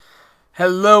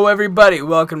Hello, everybody.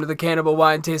 Welcome to the Cannibal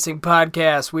Wine Tasting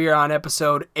Podcast. We are on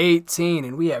episode 18,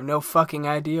 and we have no fucking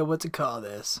idea what to call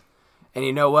this. And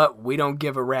you know what? We don't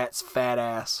give a rat's fat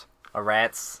ass. A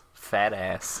rat's fat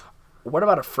ass. What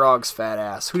about a frog's fat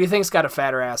ass? Who do you think's got a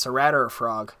fatter ass, a rat or a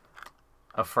frog?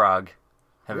 A frog.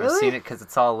 Have you seen it? Because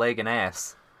it's all leg and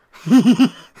ass.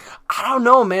 I don't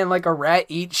know, man. Like, a rat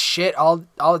eats shit all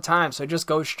the time, so it just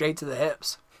goes straight to the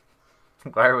hips.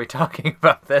 Why are we talking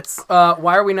about this?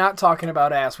 Why are we not talking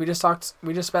about ass? We just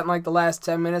spent like the last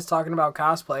 10 minutes talking about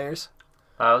cosplayers.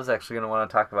 I was actually going to want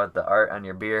to talk about the art on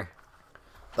your beer.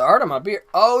 The art on my beer?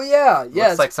 Oh, yeah.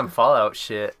 Looks like some Fallout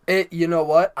shit. You know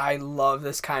what? I love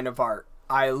this kind of art.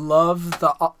 I love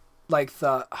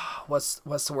what's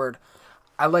the word?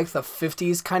 I like the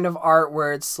 50s kind of art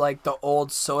where it's like the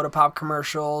old soda pop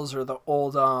commercials or the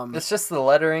old It's just the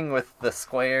lettering with the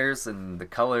squares and the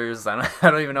colors. I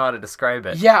don't even know how to describe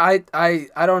it. Yeah, I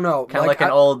don't know. Kind of like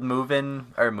an old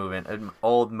an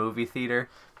old movie theater.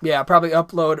 Yeah, probably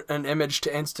upload an image to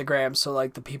Instagram so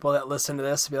like the people that listen to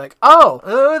this will be like, "Oh,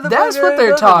 that's what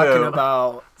they're talking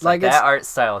about." Like that art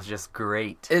style is just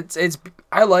great.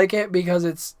 I like it because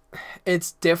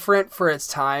it's different for its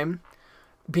time.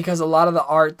 Because a lot of the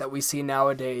art that we see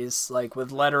nowadays, like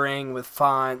with lettering, with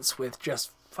fonts, with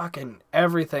just fucking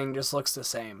everything, just looks the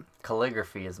same.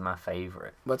 Calligraphy is my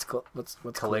favorite. What's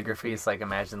calligraphy? It's like,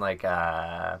 imagine like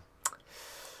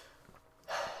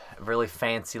really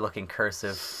fancy looking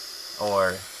cursive,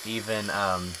 or even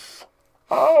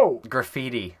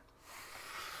graffiti.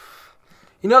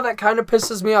 You know, that kind of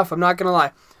pisses me off. I'm not gonna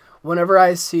lie. Whenever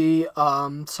I see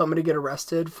somebody get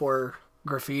arrested for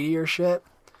graffiti or shit.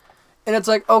 And it's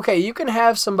like, okay, you can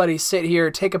have somebody sit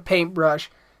here, take a paintbrush,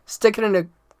 stick it in a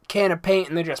can of paint,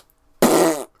 and they just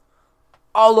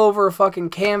all over a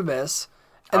fucking canvas.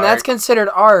 And that's considered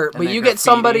art. But you get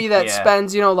somebody that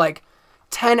spends, like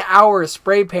 10 hours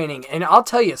spray painting. And I'll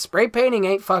tell you, spray painting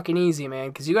ain't fucking easy, man,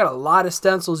 because you got a lot of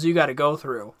stencils you got to go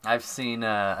through. I've seen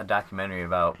a documentary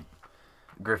about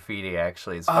graffiti,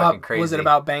 actually. It's fucking crazy. Was it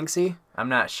about Banksy? I'm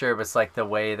not sure, but it's like the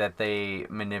way that they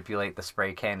manipulate the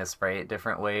spray can to spray it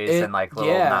different ways, and like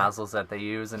little nozzles that they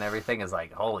use and everything is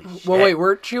like, holy shit. Well, wait,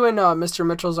 weren't you in Mr.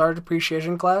 Mitchell's art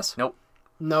appreciation class? Nope.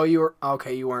 No, you were.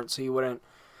 Okay, you weren't, so you wouldn't.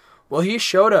 Well, he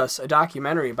showed us a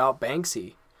documentary about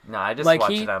Banksy. No, I just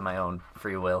watched it on my own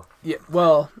free will. Yeah,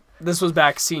 well, this was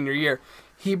back senior year.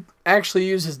 He actually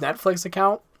used his Netflix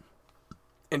account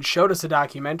and showed us a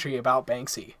documentary about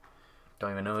Banksy.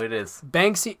 Don't even know who it is.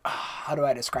 Banksy, how do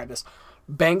I describe this?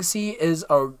 Banksy is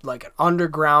an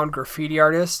underground graffiti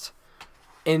artist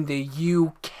in the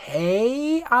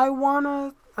UK. I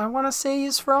wanna say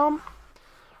he's from.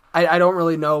 I don't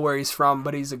really know where he's from,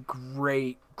 but he's a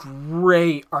great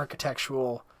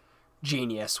architectural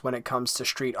genius when it comes to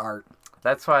street art.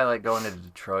 That's why I like going to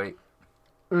Detroit.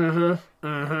 And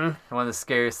one of the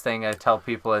scariest thing I tell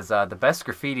people is the best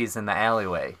graffiti's in the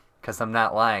alleyway. Because I'm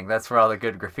not lying. That's where all the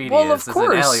good graffiti is in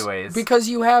alleyways. Because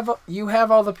you have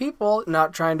all the people,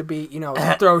 not trying to be,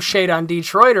 throw shade on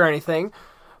Detroit or anything,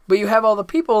 but you have all the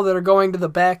people that are going to the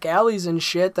back alleys and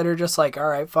shit that are just like, all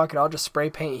right, fuck it, I'll just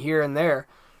spray paint here and there.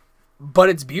 But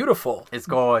it's beautiful. It's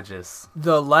gorgeous.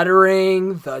 The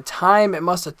lettering, the time it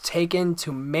must have taken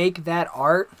to make that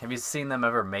art. Have you seen them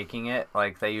ever making it?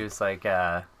 Like, they use,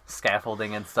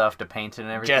 scaffolding and stuff to paint it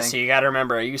and everything. Jesse, you gotta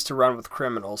remember, I used to run with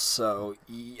criminals, so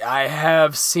I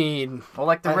have seen... Well,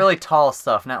 like the really tall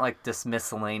stuff, not like this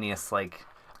miscellaneous,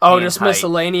 just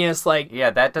miscellaneous, yeah,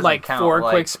 that doesn't count. 4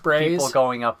 quick sprays. People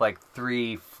going up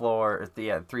 3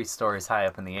 stories high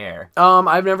up in the air.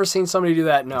 I've never seen somebody do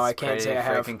that. No, I can't say I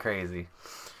have. Freaking crazy.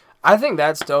 I think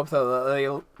that's dope,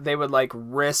 though. They would,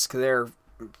 risk their...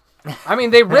 I mean,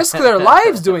 they risk their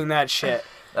lives doing that shit.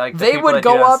 Like they would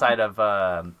go up outside of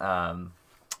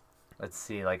let's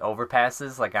see,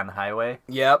 overpasses on the highway.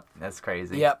 Yep, that's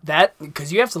crazy. Yep, that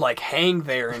because you have to hang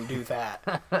there and do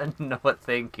that. No,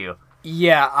 thank you.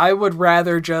 Yeah, I would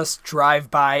rather just drive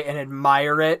by and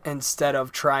admire it instead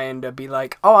of trying to be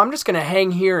like, oh, I'm just gonna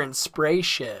hang here and spray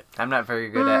shit. I'm not very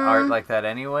good at art like that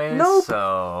anyway. Nope.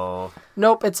 So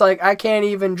nope, it's like I can't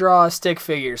even draw a stick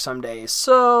figure some days.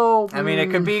 So I mean,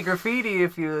 it could be graffiti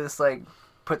if you just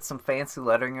put some fancy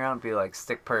lettering around and be like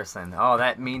stick person. Oh,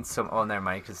 that means some. Oh, never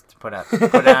mind. Because put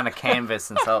it on a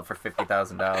canvas and sell it for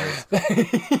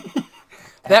 $50,000.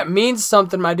 That means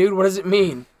something, my dude. What does it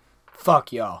mean?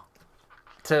 Fuck y'all.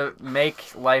 To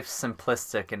make life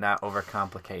simplistic and not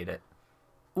overcomplicate it.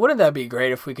 Wouldn't that be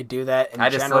great if we could do that in general, I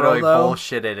just literally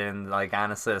bullshitted and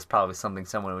honestly, it's probably something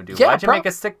someone would do. Yeah, Why'd you make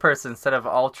a stick person instead of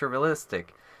ultra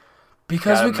realistic?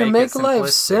 Because we can make life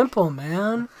simple,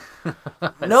 man.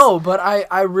 No, but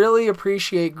I really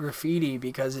appreciate graffiti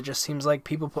because it just seems like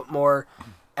people put more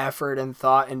effort and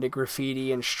thought into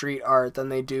graffiti and street art than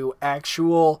they do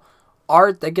actual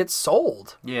art that gets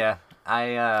sold. Yeah.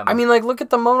 I mean, like, look at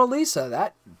the Mona Lisa.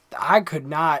 That I could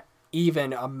not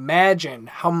even imagine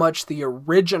how much the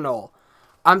original,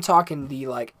 I'm talking the,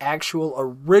 like, actual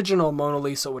original Mona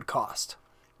Lisa would cost.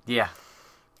 Yeah.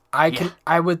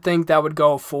 I would think that would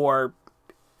go for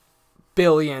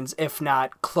billions, if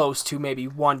not close to maybe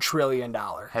 $1 trillion.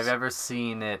 Have you ever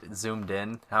seen it zoomed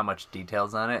in? How much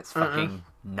details on it? It's fucking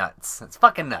nuts. It's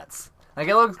fucking nuts. Like,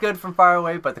 it looks good from far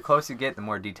away, but the closer you get, the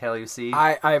more detail you see.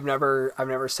 I've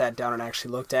never sat down and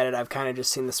actually looked at it. I've kind of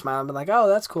just seen the smile and been like, oh,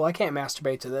 that's cool. I can't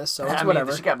masturbate to this, so it's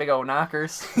whatever. She got big old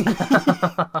knockers.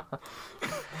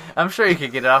 I'm sure you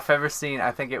could get it off. Ever seen?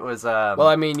 I think it was. Well,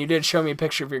 I mean, you did show me a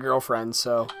picture of your girlfriend,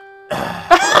 so.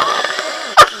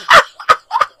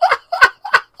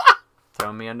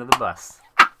 Throw me under the bus.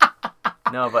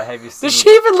 No, but have you seen? Does she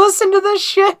even listen to this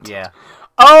shit? Yeah.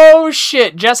 Oh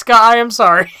shit, Jessica, I am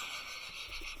sorry.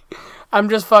 I'm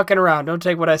just fucking around. Don't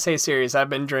take what I say serious. I've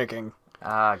been drinking.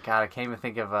 God, I can't even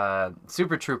think of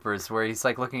Super Troopers, where he's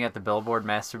like looking at the billboard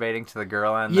masturbating to the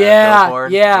girl on the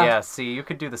billboard. Yeah, see, you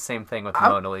could do the same thing with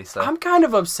Mona Lisa. I'm kind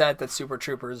of upset that Super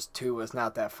Troopers 2 was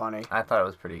not that funny. I thought it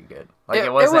was pretty good. Like,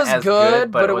 it wasn't was as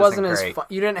good, but it wasn't great. as fun.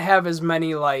 You didn't have as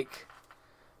many, like,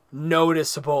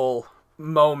 noticeable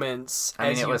moments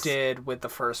as you did with the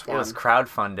first one. It was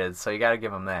crowdfunded, so you got to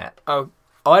give them that. Oh,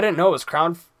 I didn't know it was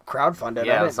crowdfunded.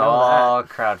 Yeah, it was all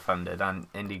crowdfunded on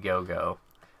Indiegogo.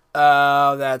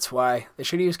 Oh, that's why. They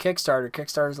should use Kickstarter.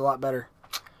 Kickstarter's a lot better.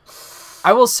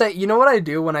 I will say, you know what I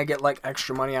do when I get, like,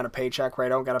 extra money on a paycheck where I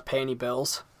don't gotta pay any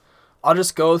bills? I'll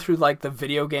just go through, like, the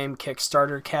video game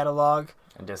Kickstarter catalog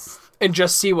and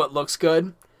just see what looks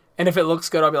good. And if it looks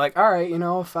good, I'll be like, all right, you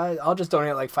know, I'll just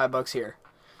donate, like, $5 here.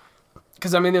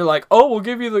 Because, I mean, they're like, oh, we'll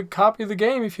give you the copy of the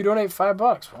game if you donate $5.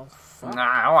 Well, fuck. Nah,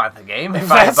 I want the game. If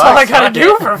that's all I gotta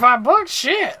do for $5,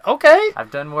 shit, okay.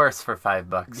 I've done worse for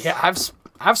 $5. Yeah,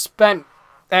 I've spent.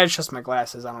 That's just my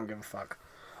glasses. I don't give a fuck.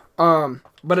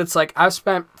 But it's like I've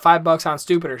spent $5 on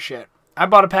stupider shit. I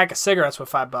bought a pack of cigarettes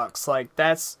with $5. Like,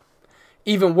 that's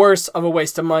even worse of a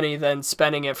waste of money than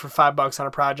spending it for $5 on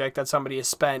a project that somebody has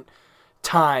spent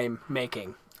time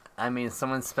making. I mean,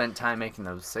 someone spent time making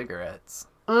those cigarettes.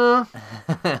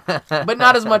 But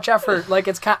not as much effort. Like,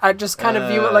 I just kind of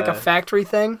view it like a factory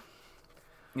thing.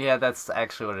 Yeah, that's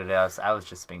actually what it is. I was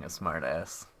just being a smart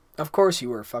ass. Of course you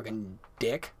were, fucking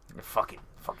dick. You're fucking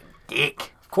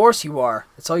dick. Of course you are.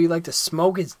 That's all you like to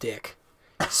smoke is dick.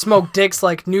 Smoke dicks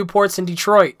like Newports in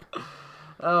Detroit.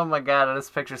 Oh my god, I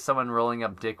just picture someone rolling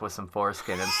up dick with some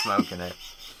foreskin and smoking it.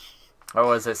 Or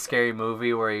was it Scary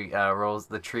Movie where he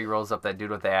the tree rolls up that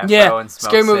dude with the afro and smokes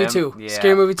Scary Movie him? 2. Yeah.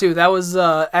 Scary Movie 2. That was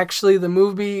actually the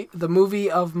movie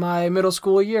of my middle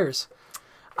school years.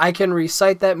 I can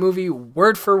recite that movie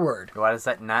word for word. Why does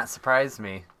that not surprise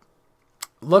me?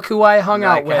 Look who I hung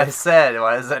out with. Like I said,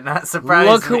 why does that not surprise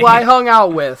me? Look who I hung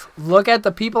out with. Look at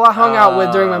the people I hung out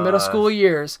with during my middle school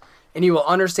years, and you will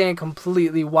understand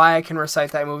completely why I can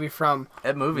recite that movie from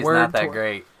that movie's not that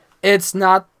great. It's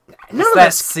not. It's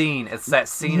that scene. It's that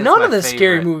scene. None of the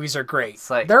scary movies are great. It's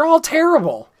like, they're all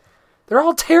terrible. They're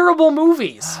all terrible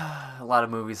movies. A lot of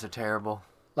movies are terrible.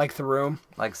 Like The Room.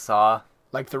 Like Saw.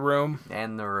 Like The Room.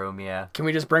 And The Room, yeah. Can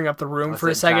we just bring up The Room for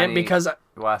a second? Because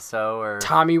Wiseau or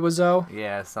Tommy Wiseau?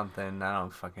 Yeah, something. I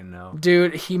don't fucking know.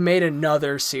 Dude, he made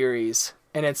another series.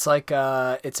 And it's like,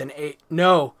 it's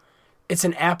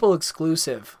an Apple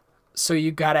exclusive. So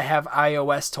you gotta have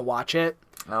iOS to watch it.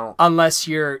 Oh. Unless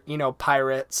you're,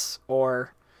 pirates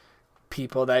or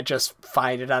people that just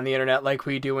find it on the internet like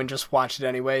we do and just watch it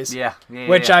anyways. Yeah.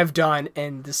 Which I've done.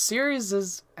 And the series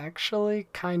is actually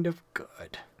kind of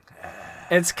good.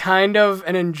 It's kind of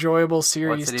an enjoyable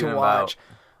series to watch.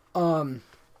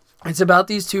 It's about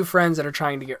these two friends that are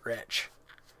trying to get rich.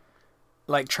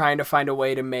 Like, trying to find a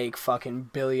way to make fucking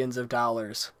billions of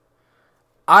dollars.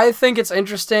 I think it's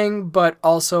interesting, but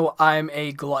also I'm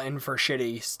a glutton for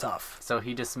shitty stuff. So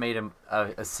he just made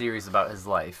a series about his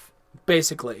life.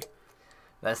 Basically.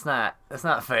 That's not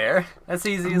fair. That's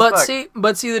easy as fuck.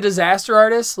 But see the Disaster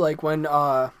Artist, like when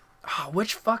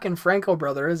which fucking Franco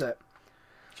brother is it?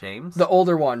 James? The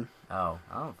older one. Oh,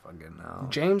 I don't fucking know.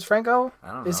 James Franco? I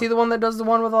don't know. Is he the one that does the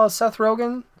one with Seth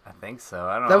Rogen? I think so.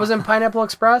 I don't know. That was in Pineapple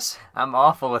Express? I'm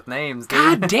awful with names,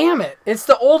 dude. God damn it. It's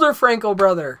the older Franco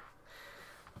brother.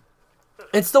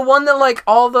 It's the one that, like,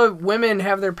 all the women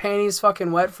have their panties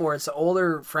fucking wet for. It's the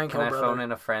older Franco brother. Can I phone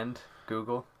in a friend?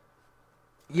 Google?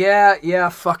 Yeah,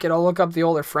 fuck it. I'll look up the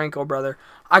older Franco brother.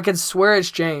 I could swear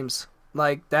it's James.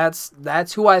 Like, that's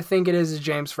who I think it is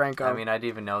James Franco. I mean, I didn't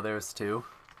even know there was two.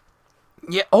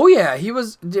 Yeah. Oh, yeah. He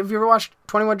was... Have you ever watched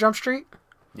 21 Jump Street?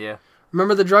 Yeah.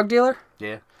 Remember the drug dealer?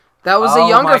 Yeah. That was a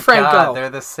younger Franco. God,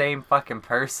 they're the same fucking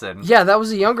person. Yeah, that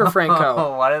was a younger Franco.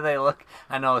 Oh, why do they look...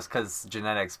 I know it's because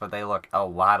genetics, but they look a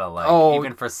lot alike.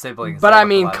 Even for siblings. But I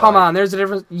mean, come on. There's a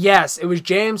difference. Yes, it was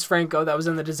James Franco that was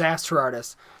in The Disaster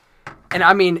Artist. And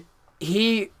I mean,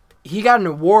 he got an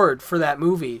award for that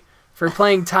movie for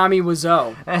playing Tommy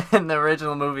Wiseau. And the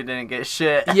original movie didn't get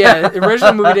shit. Yeah, the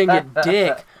original movie didn't get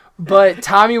dick. But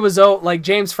Tommy Wiseau, like,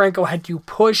 James Franco had to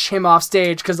push him off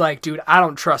stage because, like, dude, I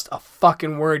don't trust a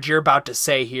fucking word you're about to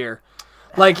say here.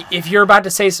 Like, if you're about to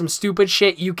say some stupid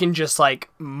shit, you can just, like,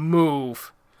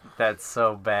 move. That's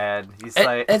so bad.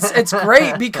 It's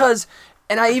great because,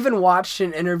 and I even watched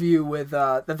an interview with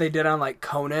that they did on, like,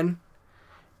 Conan,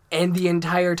 and the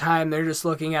entire time they're just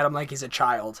looking at him like he's a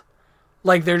child.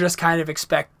 Like, they're just kind of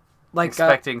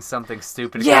expecting something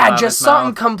stupid to come out of just his something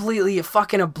mouth. completely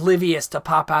fucking oblivious to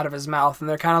pop out of his mouth, and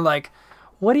they're kind of like,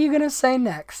 what are you gonna say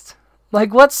next?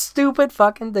 Like, what stupid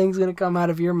fucking thing's gonna come out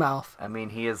of your mouth? I mean,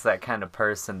 he is that kind of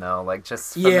person, though. Like,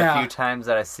 just from the few times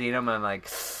that I've seen him, I'm like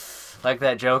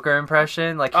that Joker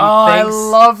impression. Like, I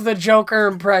love the Joker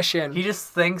impression. He just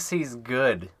thinks he's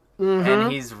good.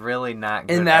 And he's really not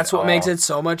good. And that's what makes it it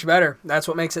so much better. That's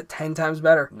what makes it 10 times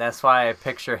better. That's why I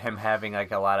picture him having like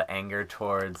a lot of anger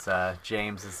towards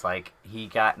James. Is like he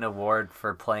got an award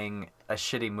for playing a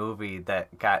shitty movie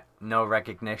that got no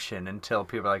recognition until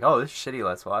people are like, "Oh, this is shitty.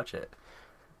 Let's watch it."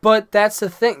 But that's the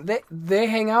thing. They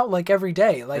hang out like every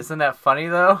day. Like, isn't that funny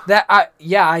though?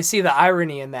 I see the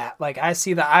irony in that. Like, I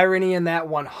see the irony in that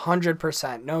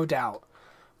 100%, no doubt.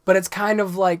 But it's kind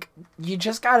of like, you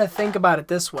just got to think about it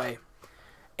this way.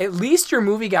 At least your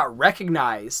movie got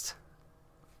recognized.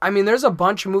 I mean, there's a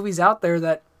bunch of movies out there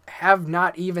that have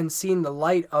not even seen the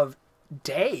light of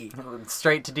day.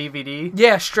 Straight to DVD?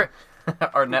 Yeah, straight.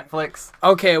 Or Netflix?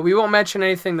 Okay, we won't mention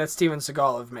anything that Steven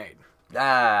Seagal have made.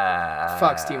 Ah.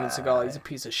 Fuck Steven Seagal, he's a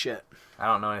piece of shit. I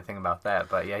don't know anything about that,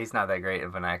 but yeah, he's not that great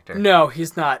of an actor. No,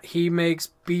 he's not. He makes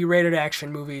B-rated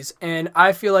action movies, and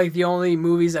I feel like the only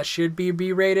movies that should be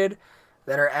B-rated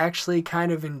that are actually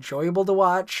kind of enjoyable to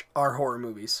watch are horror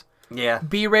movies. Yeah.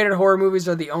 B-rated horror movies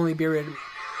are the only B-rated...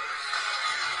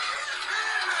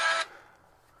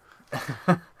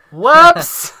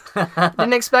 Whoops!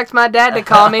 Didn't expect my dad to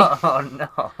call me. Oh,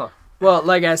 no. Well,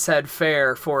 like I said,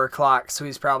 fair, 4 o'clock, so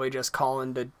he's probably just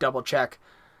calling to double check.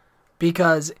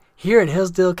 Because here in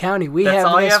Hillsdale County, that's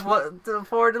all you have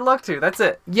forward to look to. That's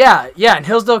it. Yeah, in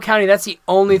Hillsdale County, that's the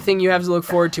only thing you have to look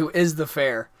forward to is the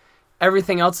fair.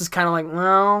 Everything else is kind of like,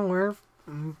 well, we're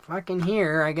fucking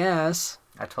here, I guess.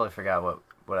 I totally forgot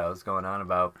what I was going on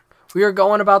about. We were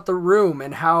going about The Room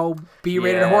and how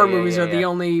B-rated horror movies are the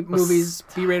only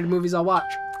B-rated movies I'll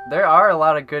watch. There are a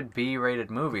lot of good B-rated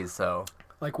movies, though.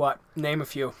 Like what? Name a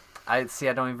few. I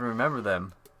don't even remember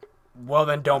them. Well,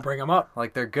 then don't bring them up.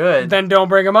 Like, they're good. Then don't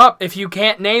bring them up if you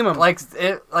can't name them. Like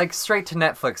straight to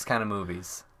Netflix kind of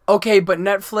movies. Okay, but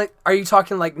Netflix... Are you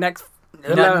talking like next...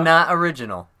 Not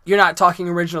original. You're not talking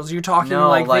originals. You're talking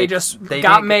they just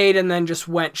got made and then just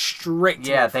went straight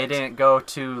to Netflix. They didn't go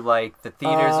to like the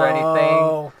theaters or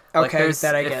anything. Okay, like,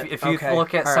 that I get. If you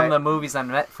look at some of the movies on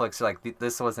Netflix, you're like,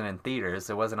 this wasn't in theaters.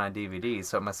 It wasn't on DVD,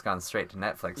 so it must have gone straight to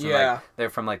Netflix. And, yeah. Like, they're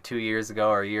from like 2 years ago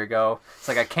or a year ago. It's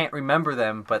like I can't remember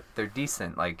them, but they're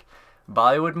decent. Like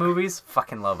Bollywood movies,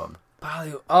 fucking love them.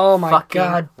 Bollywood. Oh my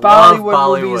god,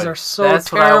 Bollywood movies are so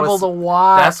terrible to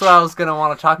watch. That's what I was gonna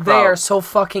want to talk about. They are so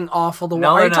fucking awful to watch.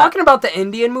 Are you talking about the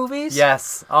Indian movies?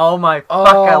 Yes. Oh my fuck,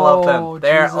 I love them.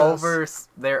 They're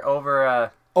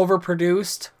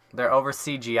overproduced. They're over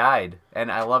CGI'd,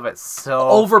 and I love it so.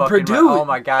 Overproduced. Oh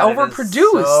my god,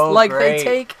 overproduced. So like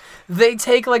great. they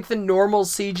take like the normal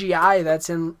CGI that's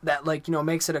in that, like, you know,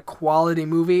 makes it a quality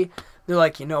movie. They're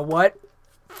like, you know what?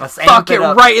 Fuck it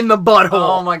right in the butthole.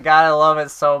 Oh my god, I love it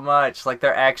so much. Like,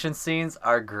 their action scenes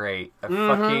are great. I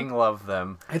fucking love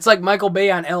them. It's like Michael Bay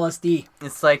on LSD.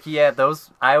 It's like,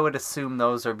 I would assume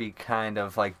those would be kind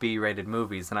of like B-rated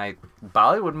movies, and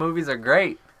Bollywood movies are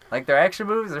great. Like, their action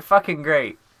movies are fucking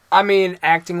great. I mean,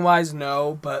 acting-wise,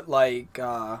 no, but like,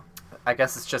 I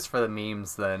guess it's just for the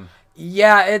memes then.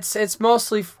 Yeah, it's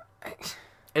mostly...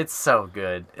 It's so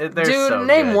good. Dude,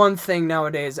 name one thing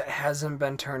nowadays that hasn't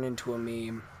been turned into a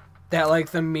meme. That,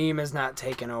 like, the meme is not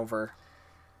taken over.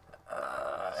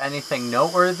 Anything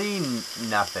noteworthy?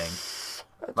 Nothing.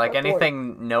 That's like,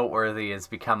 anything noteworthy has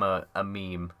become a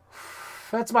meme.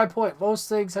 That's my point. Most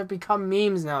things have become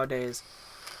memes nowadays.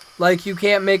 Like, you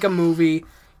can't make a movie.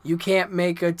 You can't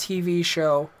make a TV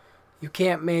show. You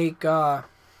can't make,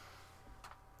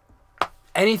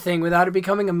 anything without it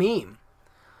becoming a meme.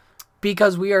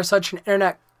 Because we are such an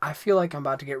internet... I feel like I'm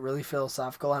about to get really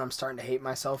philosophical and I'm starting to hate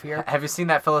myself here. Have you seen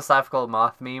that philosophical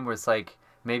moth meme where it's like,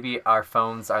 maybe our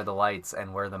phones are the lights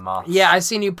and we're the moths? Yeah, I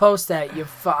seen you post that.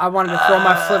 I wanted to throw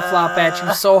my flip-flop at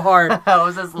you so hard. I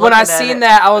was just when I seen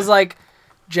that, I was like,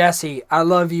 Jesse, I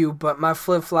love you, but my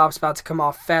flip-flop's about to come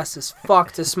off fast as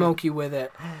fuck to smoke you with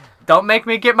it. Don't make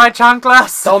me get my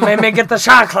chanclas. Don't make me get the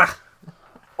chancla.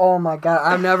 Oh my god,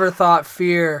 I've never thought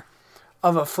fear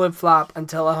of a flip-flop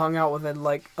until I hung out with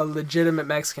a legitimate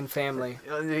Mexican family.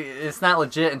 It's not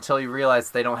legit until you realize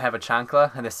they don't have a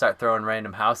chancla and they start throwing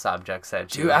random house objects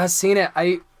at you. Dude, I seen it.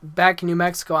 Back in New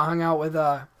Mexico, I hung out with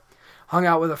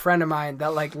a friend of mine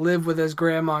that lived with his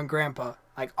grandma and grandpa.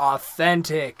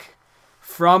 Authentic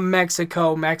from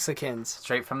Mexico Mexicans.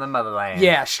 Straight from the motherland.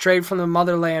 Yeah, straight from the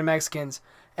motherland Mexicans.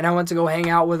 And I went to go hang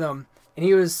out with him, and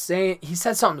he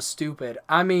said something stupid.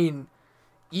 I mean,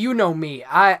 you know me.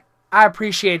 I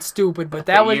appreciate stupid, but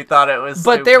you thought it was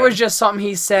but stupid. There was just something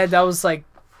he said that was like,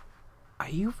 are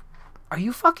you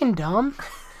fucking dumb?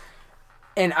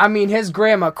 And I mean, his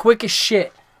grandma, quick as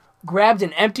shit, grabbed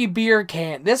an empty beer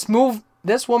can. This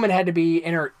woman had to be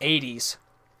in her 80s.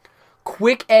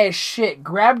 Quick as shit,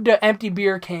 grabbed the empty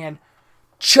beer can,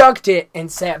 chucked it,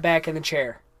 and sat back in the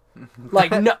chair.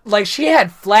 She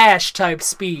had Flash type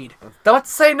speed. Don't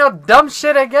say no dumb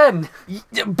shit again.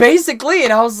 Basically,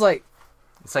 and I was like,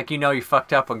 it's like, you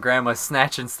fucked up when grandma's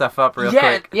snatching stuff up real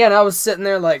quick. Yeah, and I was sitting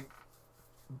there like,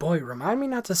 boy, remind me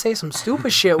not to say some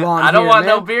stupid shit while I'm I don't here, want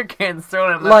man. no beer cans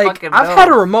thrown at my fucking I've nose. had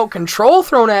a remote control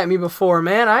thrown at me before,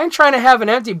 man. I ain't trying to have an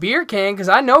empty beer can because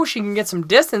I know she can get some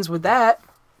distance with that.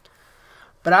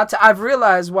 But I've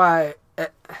realized why,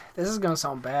 this is going to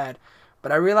sound bad,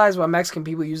 but I realized why Mexican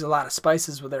people use a lot of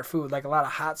spices with their food, like a lot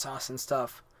of hot sauce and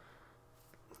stuff.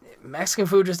 Mexican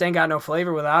food just ain't got no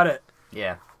flavor without it.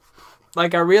 Yeah. I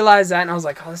realized that, and I was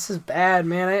like, oh, this is bad,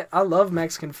 man. I love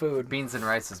Mexican food. Beans and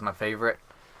rice is my favorite.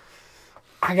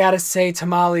 I gotta say,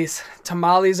 tamales.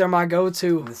 Tamales are my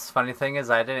go-to. This funny thing is,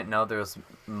 I didn't know there was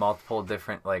multiple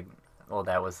different,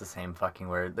 that was the same fucking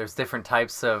word. There's different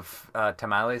types of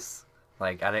tamales.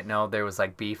 I didn't know there was,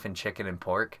 beef and chicken and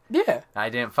pork. Yeah. I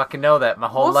didn't fucking know that my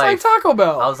whole life. It's like Taco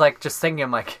Bell. I was, just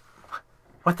thinking,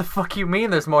 what the fuck you mean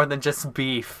there's more than just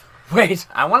beef? Wait.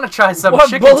 I want to try some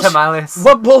chicken tamales.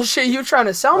 What bullshit you trying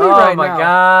to sell me right now? Oh, my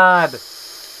God.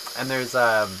 And there's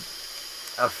a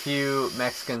few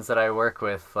Mexicans that I work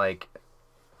with.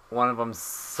 One of them's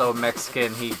so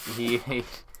Mexican, he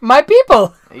My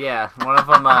people. Yeah, one of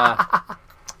them,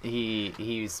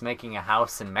 he's making a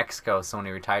house in Mexico, so when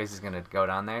he retires, he's going to go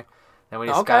down there. Then we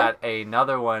just got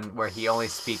another one where he only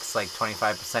speaks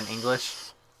 25%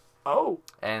 English. Oh.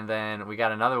 And then we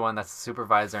got another one that's a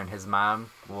supervisor, and his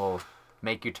mom will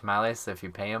make you tamales if you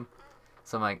pay him.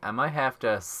 So I'm like, I might have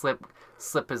to slip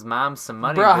his mom some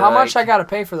money. Bro, how much I gotta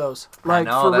pay for those? I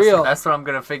know, for real. That's what I'm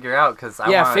gonna figure out, cause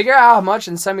figure out how much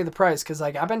and send me the price, cause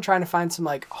I've been trying to find some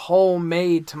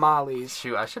homemade tamales.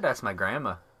 Shoot, I should ask my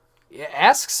grandma. Yeah,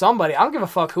 ask somebody. I don't give a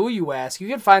fuck who you ask. You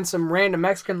can find some random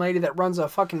Mexican lady that runs a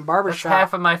fucking barbershop. That's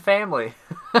half of my family.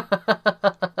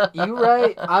 You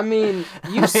right? I mean,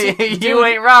 you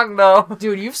ain't wrong though.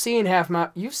 Dude, you've seen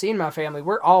my family.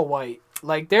 We're all white.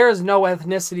 There is no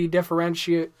ethnicity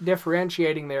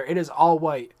differentiating there. It is all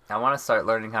white. I want to start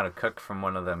learning how to cook from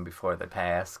one of them before they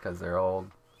pass, because they're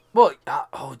old. Well,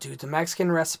 dude, the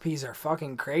Mexican recipes are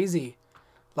fucking crazy.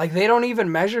 They don't even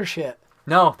measure shit.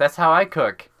 No, that's how I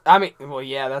cook. I mean, well,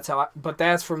 yeah, that's how but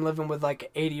that's from living with, an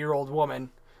 80-year-old woman.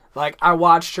 I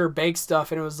watched her bake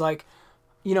stuff, and it was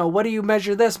what do you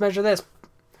measure this, measure this?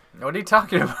 What are you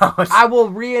talking about? I will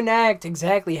reenact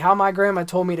exactly how my grandma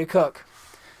told me to cook.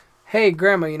 Hey,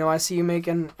 Grandma, I see you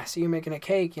making a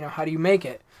cake. How do you make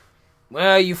it?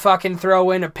 Well, you fucking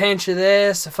throw in a pinch of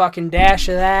this, a fucking dash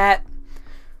of that,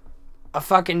 a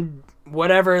fucking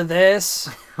whatever this.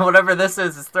 Whatever this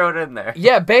is throw it in there.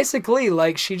 Yeah, basically,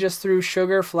 she just threw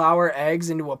sugar, flour, eggs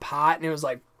into a pot, and it was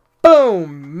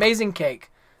boom, amazing cake.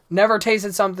 Never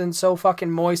tasted something so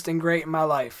fucking moist and great in my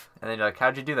life. And then you're like,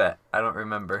 how'd you do that? I don't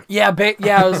remember. Yeah,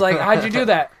 I was like, how'd you do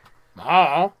that?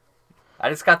 Oh. I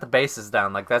just got the bases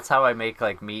down. That's how I make,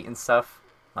 meat and stuff.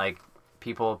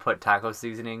 People put taco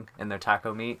seasoning in their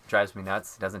taco meat. Drives me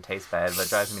nuts. It doesn't taste bad, but it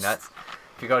drives me nuts.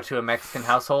 If you go to a Mexican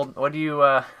household, what do you,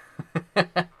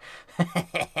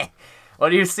 what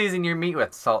do you season your meat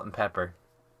with? Salt and pepper.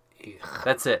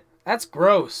 That's it. That's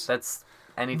gross. That's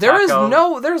any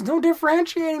taco. There's no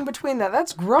differentiating between that.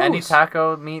 That's gross. Any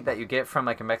taco meat that you get from,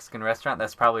 a Mexican restaurant,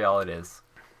 that's probably all it is.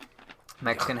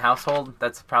 Mexican household,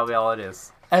 that's probably all it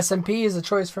is. S&P is a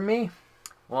choice for me.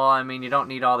 Well, I mean, you don't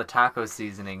need all the taco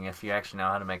seasoning if you actually know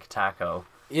how to make a taco.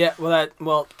 Yeah,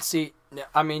 see,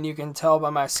 I mean, you can tell by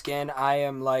my skin, I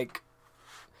am like,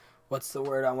 what's the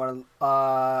word I want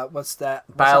to, what's that?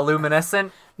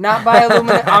 Bioluminescent? Not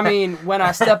bioluminescent. I mean, when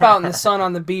I step out in the sun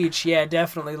on the beach, yeah,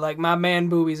 definitely. Like, my man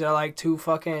boobies are like two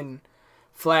fucking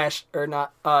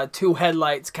two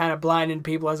headlights kind of blinding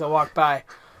people as I walk by.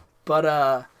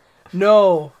 But,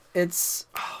 no, it's,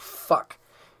 fuck.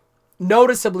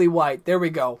 Noticeably white. There we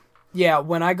go. Yeah,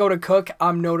 when I go to cook,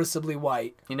 I'm noticeably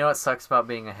white. You know what sucks about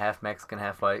being a half Mexican,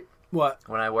 half white? What?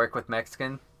 When I work with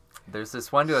Mexican, there's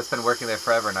this one dude that's been working there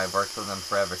forever, and I've worked with him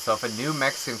forever. So if a new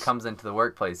Mexican comes into the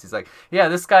workplace, he's like, yeah,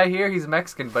 this guy here, he's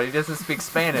Mexican, but he doesn't speak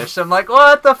Spanish. I'm like,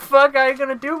 what the fuck are you going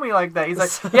to do me like that? He's like,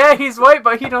 yeah, he's white,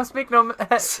 but he don't speak no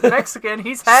Mexican.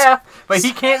 He's half, but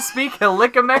he can't speak. He'll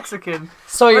lick a Mexican.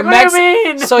 So you're what do you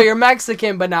mean? So you're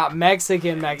Mexican, but not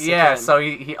Mexican. Yeah, so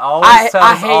he always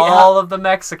tells all of the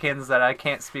Mexicans that I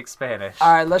can't speak Spanish.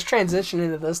 All right, let's transition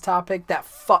into this topic. That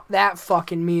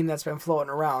fucking meme that's been floating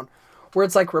around, where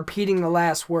it's like repeating the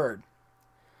last word.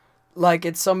 Like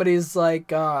it's somebody's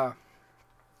like, oh,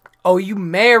 you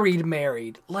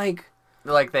married. Like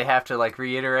they have to like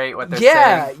reiterate what they're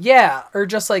saying. Yeah. Or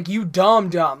just like, you dumb.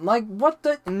 Like, what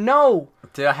the? No.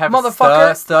 Do I have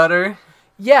motherfucker? A stutter?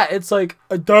 Yeah, it's like,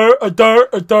 a dirt.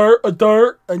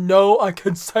 No, I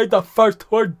can say the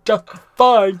first word just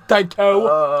fine, thank you.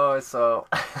 Oh, so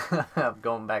I'm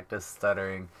going back to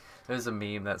stuttering. There's a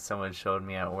meme that someone showed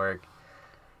me at work.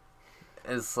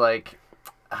 It's like,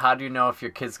 how do you know if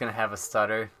your kid's gonna have a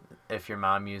stutter if your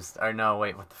mom used? Or no,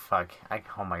 wait, what the fuck?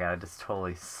 Oh my god, I just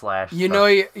totally slashed. You know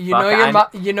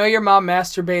your mom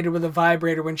masturbated with a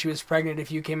vibrator when she was pregnant.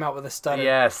 If you came out with a stutter,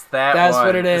 yes, that's one.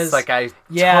 What it is. It's like I I've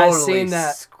totally seen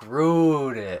that.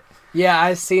 Screwed it. Yeah,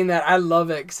 I've seen that. I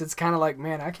love it because it's kind of like,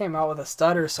 man, I came out with a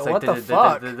stutter, so what the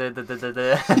fuck?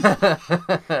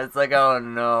 It's like, oh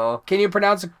no. Can you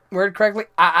pronounce a word correctly?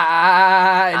 No.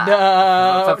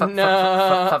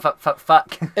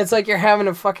 Fuck. It's like you're having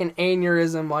a fucking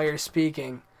aneurysm while you're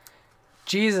speaking.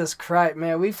 Jesus Christ,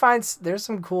 man. We find there's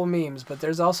some cool memes, but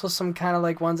there's also some kind of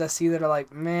like ones I see that are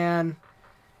like, man,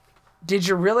 did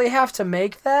you really have to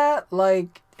make that?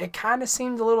 Like, it kind of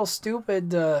seemed a little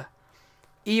stupid to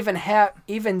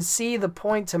even see the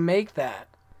point to make that.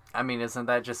 I mean, isn't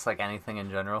that just like anything in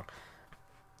general?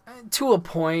 To a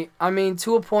point. I mean,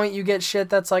 to a point, you get shit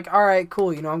that's like, all right,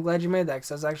 cool, I'm glad you made that because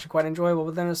that's actually quite enjoyable.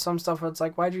 But then there's some stuff where it's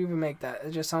like, why'd you even make that?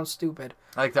 It just sounds stupid.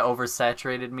 Like the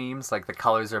oversaturated memes, like the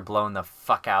colors are blown the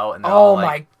fuck out and they're all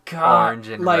like my God. Orange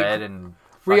and like, red and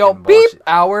real beep bullshit.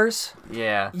 Hours.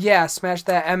 Yeah. Yeah, smash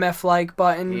that MF like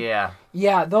button. Yeah.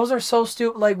 Yeah, those are so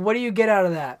stupid. Like, what do you get out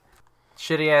of that?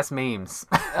 Shitty ass memes.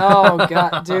 Oh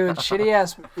god, dude, shitty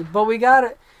ass. But we got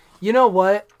it. You know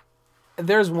what?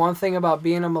 There's one thing about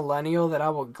being a millennial that I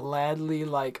will gladly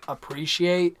like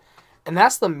appreciate, and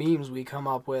that's the memes we come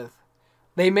up with.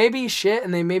 They may be shit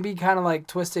and they may be kind of like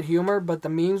twisted humor, but the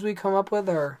memes we come up with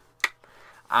are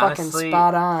honestly fucking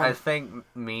spot on. I think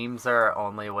memes are our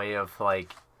only way of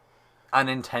like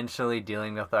unintentionally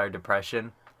dealing with our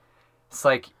depression. It's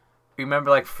like,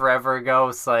 remember like forever ago,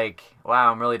 it's like,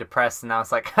 wow, I'm really depressed, and now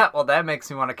it's like, well, that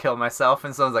makes me want to kill myself,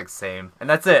 and someone's like, same, and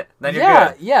that's it. Then you're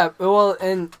good. Yeah. Well,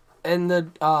 in the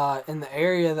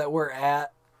area that we're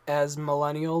at as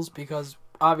millennials, because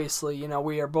obviously,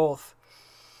 we are both.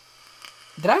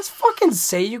 Did I fucking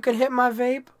say you could hit my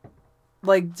vape?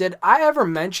 Like, did I ever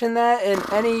mention that in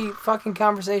any fucking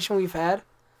conversation we've had?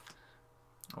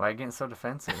 Why are you getting so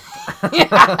defensive?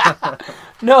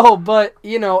 No, but,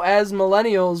 as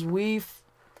millennials,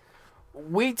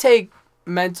 we take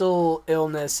mental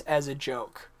illness as a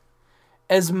joke.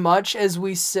 As much as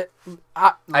we sit...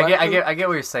 I get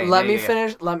what you're saying. Let me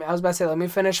finish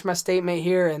my statement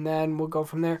here, and then we'll go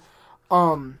from there.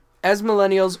 As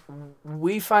millennials,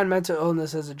 we find mental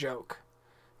illness as a joke.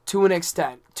 To an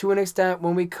extent.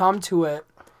 When we come to it,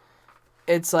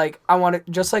 it's like,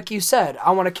 just like you said,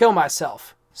 I want to kill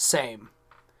myself. Same.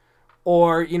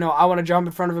 Or, I want to jump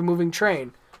in front of a moving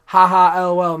train. Haha,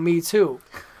 LOL, me too.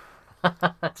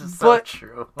 That's so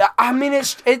true. I mean,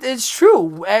 it's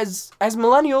true. As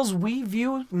millennials, we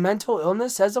view mental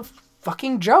illness as a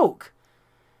fucking joke.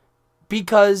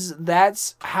 Because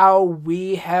that's how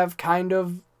we have kind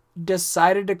of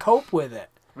decided to cope with it.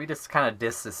 We just kind of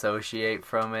disassociate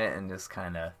from it and just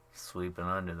kind of sweep it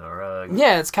under the rug.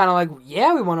 Yeah, it's kind of like,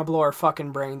 yeah, we want to blow our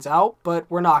fucking brains out, but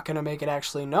we're not going to make it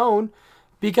actually known,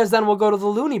 because then we'll go to the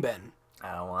loony bin.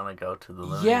 I don't want to go to the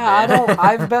loony bin. Yeah,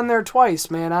 I've been there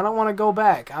twice, man. I don't want to go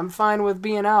back. I'm fine with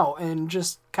being out and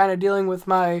just kind of dealing with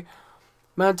my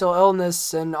mental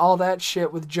illness and all that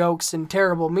shit with jokes and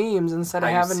terrible memes instead of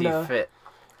having to... Fit.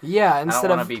 Yeah, I don't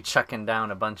want to be chucking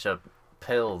down a bunch of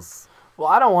pills. Well,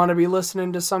 I don't want to be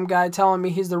listening to some guy telling me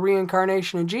he's the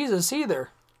reincarnation of Jesus either.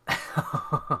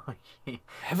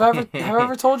 Have I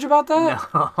ever told you about that?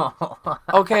 No.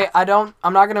 Okay, I'm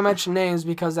not going to mention names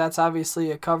because that's obviously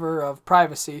a cover of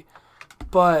privacy.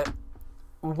 But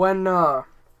when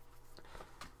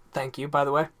thank you, by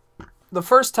the way. The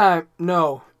first time,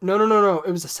 no.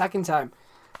 It was the second time.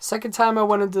 Second time I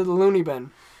went into the loony bin.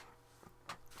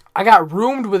 I got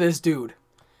roomed with this dude.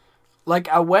 Like,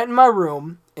 I went in my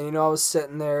room, and, I was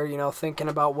sitting there, thinking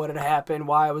about what had happened,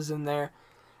 why I was in there.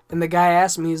 And the guy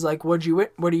asked me, he's like, what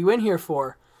are you in here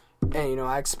for? And,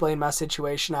 I explained my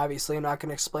situation. Obviously, I'm not going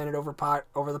to explain it over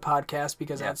the podcast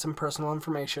because I had some personal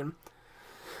information.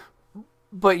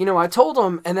 But, I told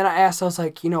him, and then I was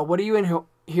like, what are you in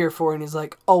here for? And he's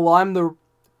like, oh, well, I'm the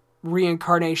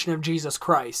reincarnation of Jesus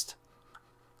Christ.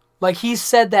 Like, he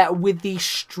said that with the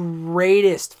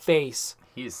straightest face.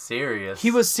 He's serious. He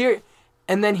was serious.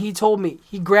 And then he told me,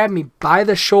 he grabbed me by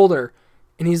the shoulder,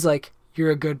 and he's like,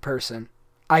 you're a good person.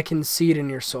 I can see it in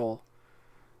your soul.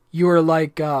 You are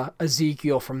like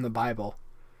Ezekiel from the Bible.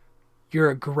 You're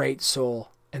a great soul,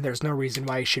 and there's no reason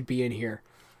why you should be in here.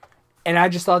 And I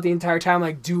just thought the entire time,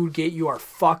 like, dude, get your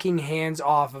fucking hands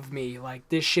off of me. Like,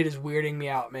 this shit is weirding me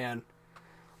out, man.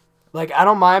 Like, I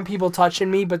don't mind people touching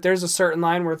me, but there's a certain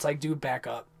line where it's like, dude, back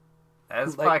up.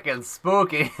 That's like, fucking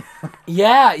spooky.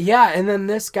 Yeah. And then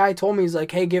this guy told me, he's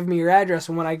like, hey, give me your address.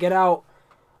 And when I get out,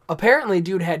 apparently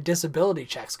dude had disability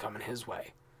checks coming his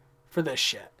way for this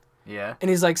shit. Yeah. And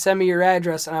he's like, send me your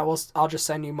address and I'll just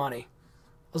send you money.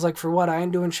 I was like, for what? I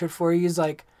ain't doing shit for you. He's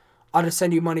like, I'll just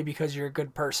send you money because you're a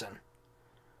good person.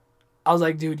 I was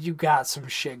like, dude, you got some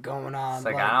shit going on. It's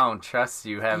like I don't trust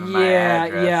you having my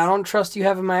address. Yeah, I don't trust you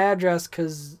having my address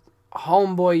because,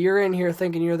 homeboy, you're in here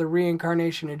thinking you're the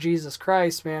reincarnation of Jesus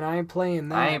Christ, man. I ain't playing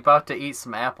that. I ain't about to eat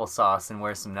some applesauce and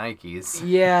wear some Nikes.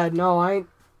 Yeah, no, I ain't.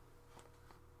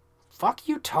 Fuck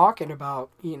you talking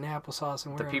about eating applesauce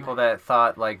and wearing the people that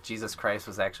thought, like, Jesus Christ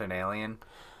was actually an alien.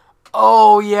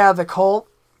 Oh, yeah, the cult.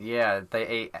 Yeah, they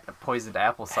ate poisoned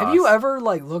applesauce. Have you ever,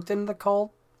 like, looked into the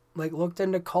cult? Like, looked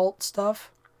into cult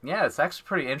stuff? Yeah, it's actually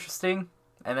pretty interesting.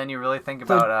 And then you really think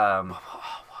about,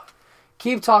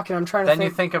 Keep talking, I'm trying to think. Then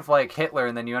you think of, like, Hitler,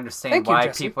 and then you understand why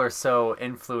people are so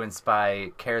influenced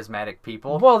by charismatic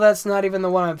people. Well, that's not even the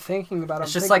one I'm thinking about.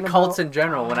 It's just like cults in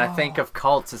general. When I think of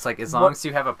cults, it's like, as long as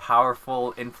you have a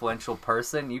powerful, influential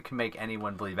person, you can make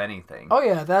anyone believe anything. Oh,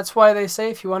 yeah, that's why they say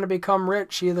if you want to become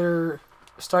rich, either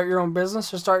start your own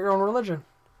business or start your own religion.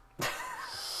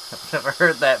 I've never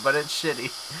heard that, but it's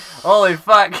shitty. Holy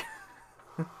fuck.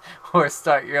 Or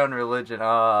start your own religion.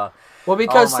 Well,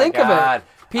 because think of it.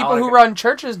 People who run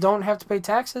churches don't have to pay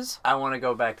taxes. I want to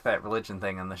go back to that religion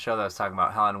thing on the show that I was talking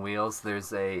about, Hell on Wheels.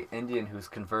 There's a Indian who's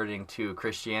converting to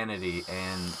Christianity,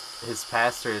 and his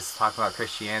pastor is talking about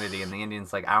Christianity, and the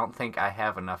Indian's like, I don't think I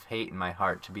have enough hate in my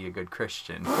heart to be a good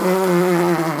Christian.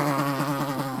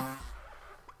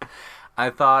 I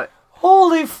thought...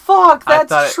 Holy fuck,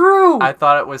 that's true! I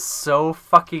thought it was so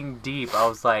fucking deep. I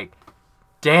was like,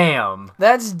 damn.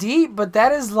 That's deep, but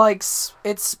that is like,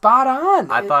 it's spot on.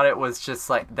 I thought it was just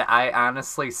like, I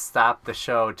honestly stopped the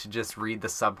show to just read the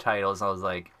subtitles. I was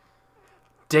like,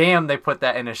 damn, they put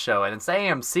that in a show. And it's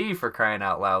AMC, for crying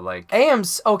out loud. Like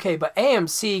AMC, okay, but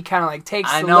AMC kind of like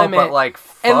takes the limit. I know, but like,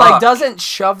 fuck. And like doesn't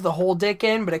shove the whole dick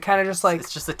in, but it kind of just like...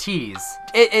 It's just a tease.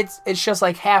 It's just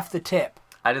like half the tip.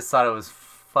 I just thought it was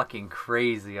fucking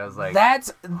crazy. I was like,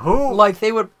 that's... Who? Like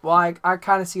they would... Well, I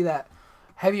kind of see that.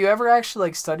 Have you ever actually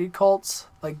like studied cults,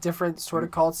 like different sort of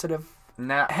cults that have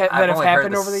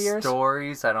happened over the years?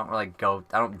 Stories. I don't really I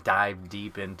don't dive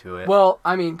deep into it. Well,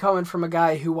 I mean, coming from a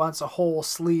guy who wants a whole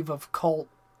sleeve of cult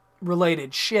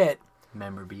related shit,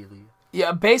 memorabilia.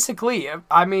 Yeah, basically.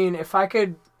 I mean, if I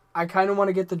could, I kind of want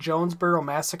to get the Jonesboro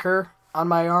Massacre on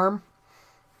my arm.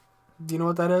 Do you know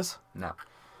what that is? No,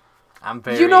 I'm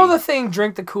very. You know the thing,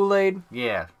 drink the Kool-Aid.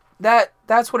 Yeah.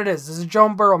 That's what it is. This is a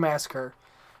Jonesboro Massacre.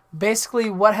 Basically,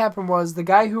 what happened was the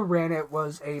guy who ran it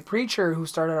was a preacher who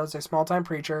started out as a small-time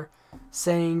preacher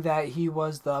saying that he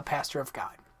was the pastor of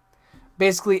God.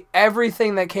 Basically,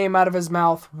 everything that came out of his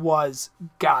mouth was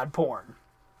God-born.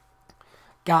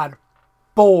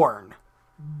 God-born.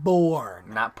 Born.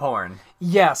 Not porn.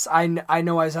 Yes, I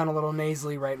know I sound a little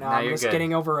nasally right now. I'm just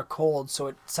getting over a cold, so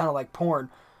it sounded like porn.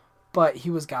 But he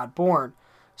was God-born.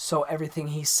 So everything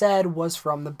he said was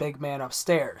from the big man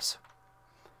upstairs.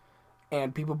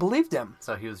 And people believed him.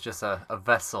 So he was just a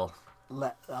vessel.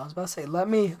 I was about to say, let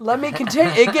me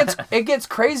continue. It gets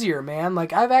crazier, man.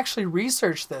 Like, I've actually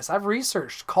researched this. I've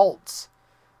researched cults.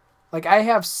 Like, I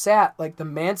have sat, like, the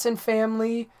Manson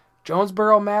family,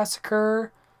 Jonesboro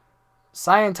Massacre,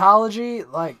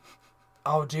 Scientology, like,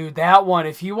 oh, dude, that one.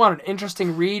 If you want an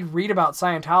interesting read about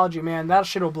Scientology, man. That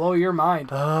shit will blow your mind.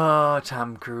 Oh,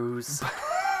 Tom Cruise.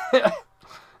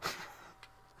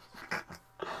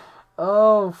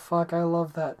 Oh, fuck, I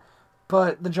love that.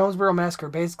 But the Jonesboro Massacre,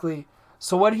 basically,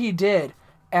 so what he did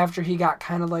after he got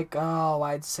kind of like,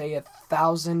 I'd say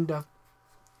 1,000 to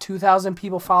 2,000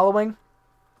 people following,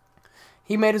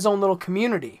 he made his own little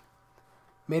community.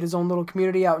 Made his own little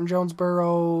community out in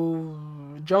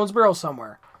Jonesboro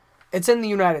somewhere. It's in the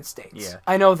United States. Yeah.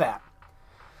 I know that.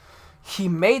 He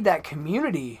made that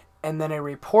community, and then a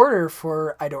reporter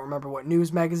for, I don't remember what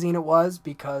news magazine it was,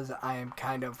 because I am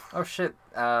kind of... Oh, shit.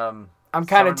 I'm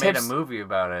kind of made a movie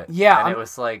about it. Yeah. And it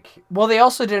was like... Well, they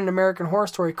also did an American Horror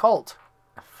Story cult.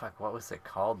 Fuck, what was it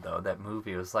called, though? That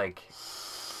movie. It was like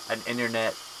an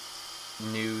internet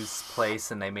news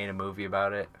place, and they made a movie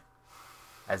about it.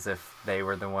 As if they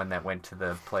were the one that went to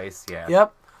the place. Yeah.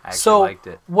 Yep. I actually liked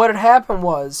it. What had happened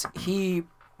was he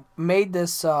made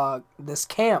this this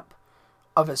camp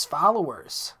of his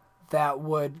followers that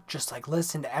would just like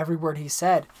listen to every word he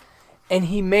said, and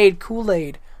he made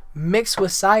Kool-Aid mixed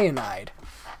with cyanide.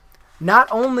 Not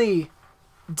only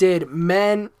did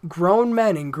grown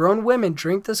men and grown women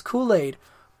drink this Kool-Aid,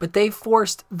 but they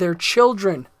forced their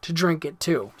children to drink it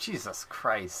too. Jesus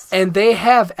Christ. And they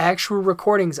have actual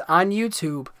recordings on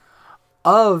YouTube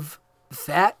of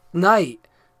that night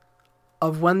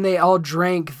of when they all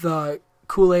drank the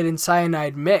Kool-Aid and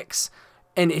cyanide mix.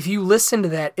 And if you listen to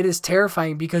that, it is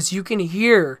terrifying because you can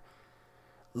hear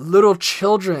little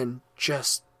children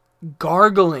just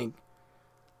gargling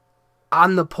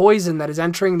on the poison that is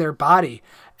entering their body.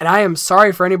 And I am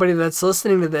sorry for anybody that's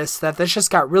listening to this, that this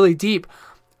just got really deep.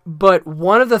 But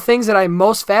one of the things that I'm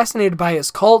most fascinated by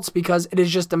is cults, because it is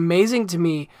just amazing to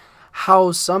me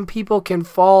how some people can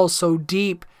fall so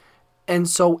deep and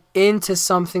so into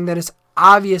something that is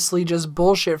obviously just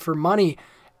bullshit for money.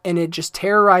 And it just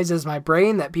terrorizes my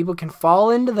brain that people can fall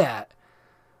into that.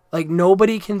 Like,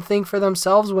 nobody can think for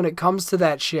themselves when it comes to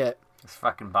that shit. It's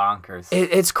fucking bonkers.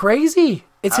 It's crazy.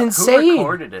 It's insane. Who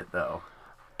recorded it, though?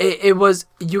 It was,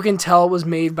 you can tell it was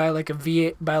made by like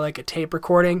a tape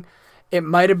recording. It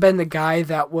might have been the guy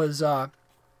that was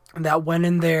that went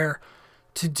in there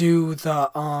to do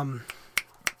the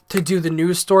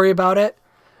news story about it,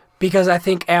 because I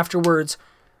think afterwards,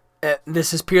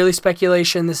 this is purely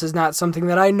speculation. This is not something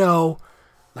that I know.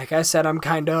 Like I said, I'm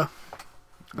kind of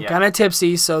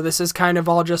tipsy, so this is kind of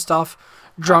all just off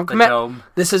drunk.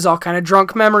 This is all kind of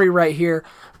drunk memory right here.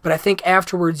 But I think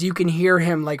afterwards you can hear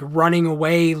him like running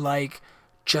away, like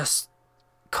just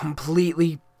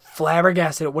completely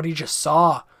flabbergasted at what he just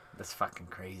saw. That's fucking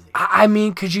crazy. I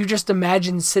mean, could you just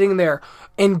imagine sitting there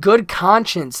in good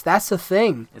conscience? That's the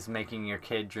thing. Is making your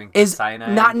kid drink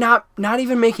cyanide? Not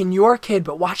even making your kid,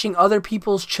 but watching other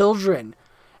people's children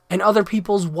and other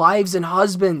people's wives and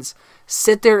husbands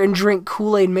sit there and drink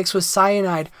Kool-Aid mixed with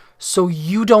cyanide so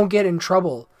you don't get in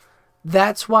trouble.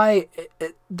 That's why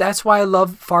I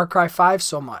love Far Cry 5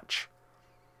 so much.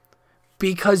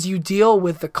 Because you deal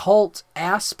with the cult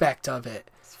aspect of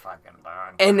it. It's fucking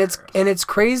bonkers. And it's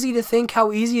crazy to think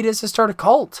how easy it is to start a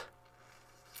cult.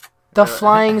 The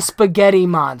flying spaghetti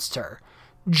monster.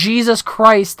 Jesus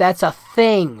Christ, that's a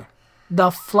thing. The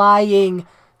flying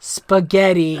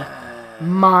spaghetti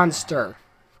monster.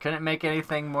 Couldn't make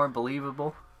anything more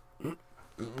believable.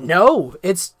 No,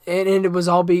 it was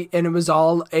all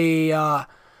a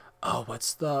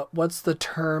what's the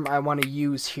term I want to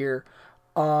use here?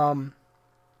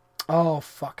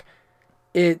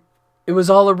 It was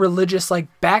all a religious like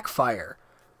backfire,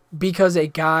 because a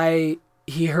guy,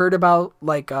 he heard about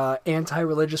like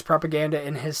anti-religious propaganda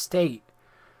in his state,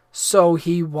 so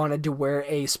he wanted to wear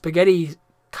a spaghetti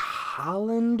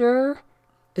colander.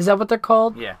 Is that what they're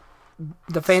called? Yeah.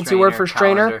 The fancy word for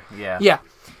strainer? Yeah. Yeah.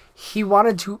 He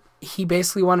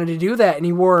basically wanted to do that, and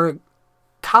he wore a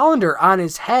colander on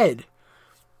his head.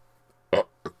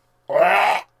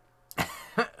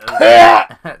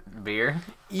 Beer?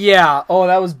 Yeah. Oh,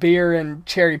 that was beer and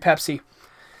cherry Pepsi.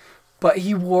 But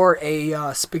he wore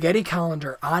a spaghetti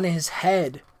colander on his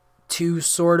head to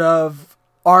sort of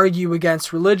argue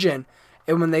against religion.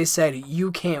 And when they said,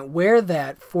 you can't wear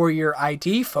that for your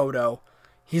ID photo,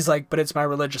 he's like, but it's my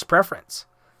religious preference.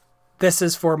 This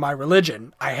is for my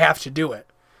religion. I have to do it.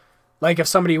 Like if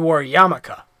somebody wore a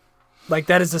yarmulke. Like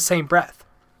that is the same breath.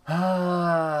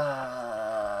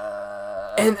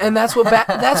 And that's what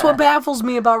that's what baffles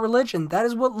me about religion. That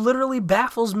is what literally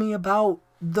baffles me about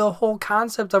the whole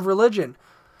concept of religion.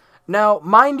 Now,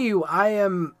 mind you, I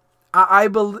am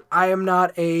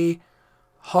not a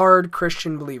hard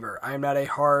Christian believer. I am not a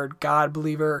hard God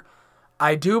believer.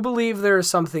 I do believe there is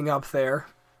something up there.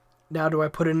 Now, do I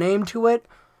put a name to it?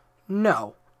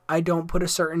 No. I don't put a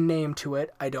certain name to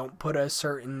it. I don't put a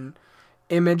certain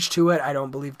image to it. I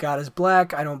don't believe God is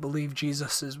black. I don't believe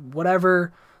Jesus is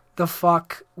whatever the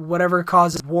fuck, whatever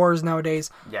causes wars nowadays.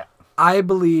 Yeah. I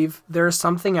believe there's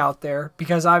something out there,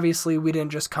 because obviously we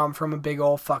didn't just come from a big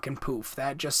old fucking poof.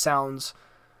 That just sounds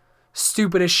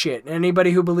stupid as shit.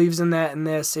 Anybody who believes in that and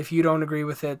this, if you don't agree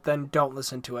with it, then don't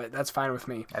listen to it. That's fine with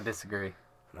me. I disagree.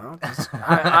 Well,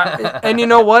 and you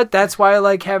know what? That's why I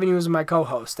like having you as my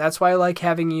co-host. That's why I like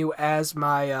having you as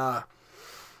my.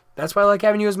 That's why I like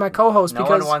having you as my co-host. No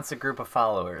one wants a group of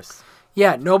followers.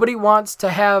 Yeah, nobody wants to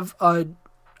have a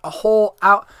whole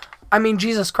out. I mean,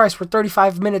 Jesus Christ, we're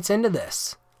 35 minutes into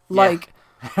this. Like,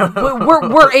 yeah.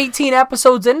 we're 18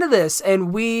 episodes into this,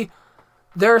 and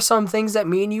there are some things that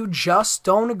me and you just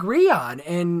don't agree on,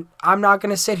 and I'm not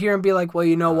going to sit here and be like, well,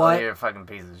 you know what? You're a fucking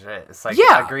piece of shit. It's like,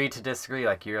 agree to disagree.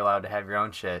 Like, you're allowed to have your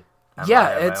own shit.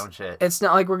 It's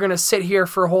not like we're going to sit here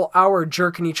for a whole hour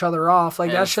jerking each other off.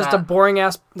 Like, that's just boring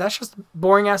ass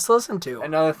to listen to.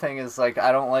 Another thing is, like,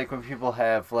 I don't like when people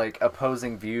have, like,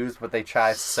 opposing views, but they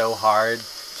try so hard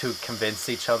to convince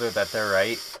each other that they're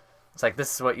right. It's like,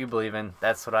 this is what you believe in,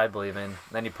 that's what I believe in. And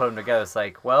then you put them together. It's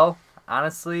like, well,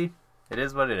 honestly, it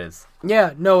is what it is.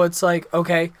 Yeah, no, it's like,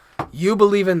 okay, you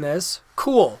believe in this,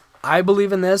 cool. I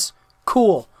believe in this,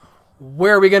 cool.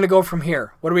 Where are we going to go from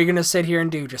here? What are we going to sit here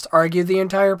and do? Just argue the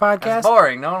entire podcast? That's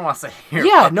boring. No one wants to hear.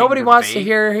 Yeah, nobody wants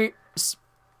to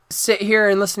sit here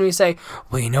and listen to me say,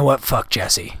 well, you know what? Fuck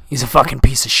Jesse. He's a fucking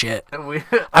piece of shit.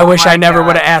 I wish I never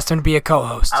would have asked him to be a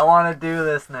co-host. I want to do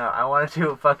this now. I want to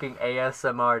do fucking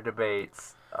ASMR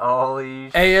debates. Holy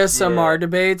shit. ASMR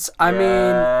debates?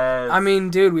 I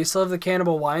mean, dude, we still have the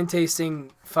Cannibal Wine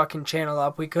Tasting fucking channel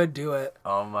up. We could do it.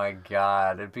 Oh my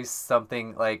god. It'd be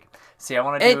something like... See, I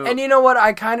want to do... And you know what?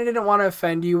 I kind of didn't want to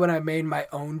offend you when I made my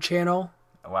own channel.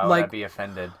 Why would I be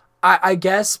offended? I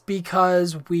guess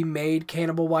because we made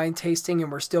Cannibal Wine Tasting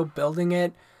and we're still building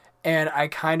it. And I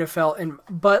kind of felt...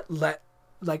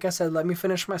 like I said, let me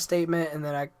finish my statement and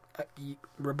then I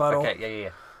rebuttal. Okay, yeah.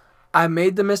 I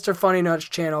made the Mr. Funny Nuts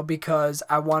channel because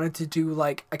I wanted to do,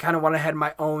 like, I kind of wanted to have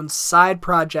my own side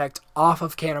project off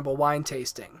of Cannibal Wine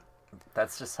Tasting.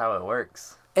 That's just how it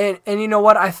works. And you know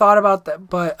what? I thought about that,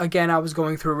 but again, I was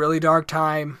going through a really dark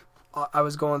time. I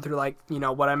was going through, like, you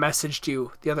know, what I messaged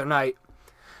you the other night.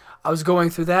 I was going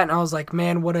through that, and I was like,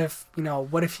 man, what if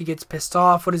he gets pissed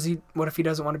off? What if he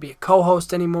doesn't want to be a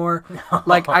co-host anymore? No.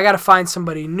 Like, I got to find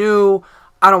somebody new.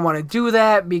 I don't want to do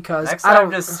that because next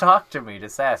time just talk to me.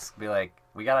 Just ask. Be like,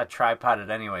 we got a tripod it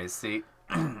anyways. See,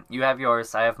 you have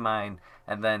yours, I have mine,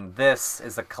 and then this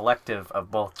is a collective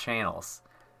of both channels.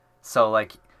 So,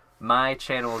 like, my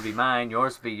channel will be mine,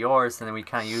 yours will be yours, and then we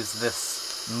kind of use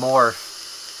this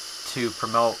morph to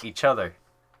promote each other.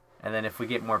 And then if we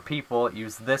get more people,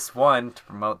 use this one to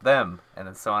promote them, and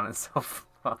then so on and so forth.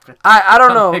 I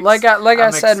don't know. Like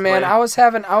I said, man, I was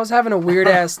having a weird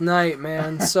ass night,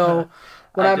 man. So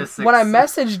when I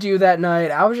messaged you that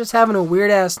night, I was just having a weird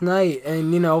ass night.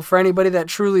 And you know, for anybody that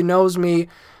truly knows me,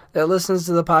 that listens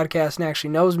to the podcast and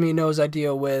actually knows me, knows I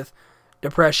deal with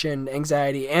depression,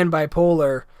 anxiety, and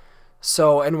bipolar.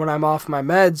 So, and when I'm off my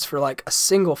meds for like a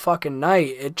single fucking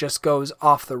night, it just goes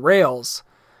off the rails.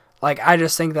 Like, I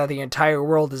just think that the entire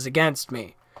world is against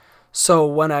me. So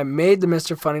when I made the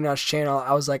Mr. Funny Nuts channel,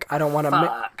 I was like, I don't want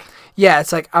to... Yeah,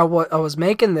 it's like I was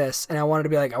making this, and I wanted to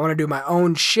be like, I want to do my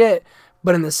own shit,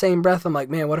 but in the same breath, I'm like,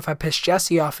 man, what if I piss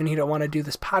Jesse off and he don't want to do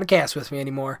this podcast with me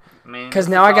anymore? Because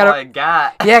now I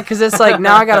got. Yeah, because it's like,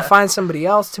 now I got to find somebody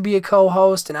else to be a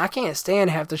co-host, and I can't stand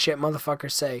half the shit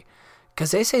motherfuckers say.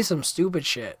 Because they say some stupid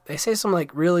shit. They say some,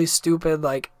 like, really stupid,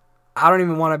 like, I don't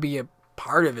even want to be a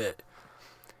part of it.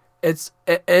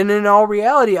 And in all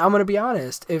reality, I'm going to be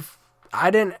honest, if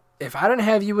I didn't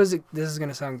have you as this is going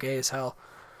to sound gay as hell,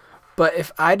 but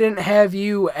if I didn't have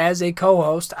you as a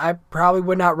co-host, I probably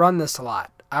would not run this a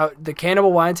lot. The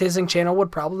Cannibal Wine Tasting channel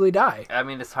would probably die. I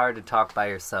mean, it's hard to talk by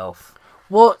yourself.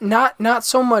 Well, not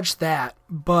so much that,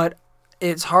 but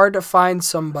it's hard to find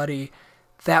somebody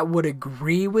that would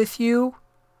agree with you,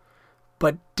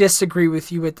 but disagree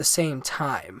with you at the same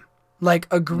time. Like,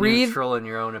 agree... Neutral in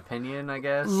your own opinion, I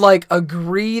guess? Like,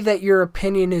 agree that your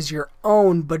opinion is your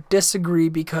own, but disagree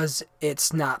because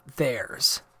it's not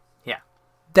theirs. Yeah.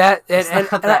 It's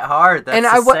not that hard. That's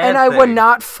I would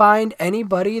not find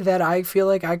anybody that I feel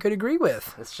like I could agree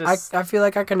with. It's just... I feel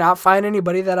like I could not find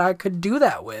anybody that I could do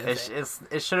that with.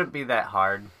 It shouldn't be that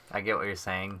hard. I get what you're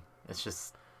saying. It's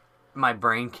just... My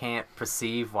brain can't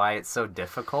perceive why it's so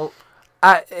difficult.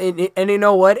 And you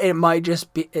know what? It might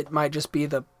just be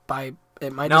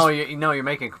It might. You're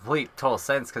making complete total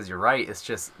sense because you're right. It's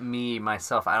just me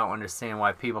myself. I don't understand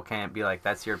why people can't be like,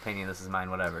 "That's your opinion. This is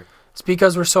mine. Whatever." It's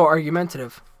because we're so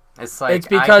argumentative. It's like it's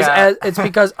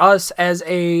because us as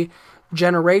a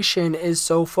generation is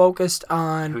so focused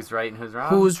on who's right and who's wrong.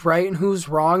 Who's right and who's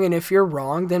wrong, and if you're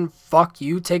wrong, then fuck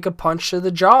you, take a punch to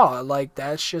the jaw. Like,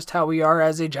 that's just how we are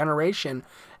as a generation.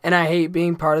 And I hate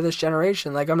being part of this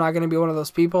generation. Like, I'm not going to be one of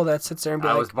those people that sits there and be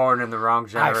like, I was born in the wrong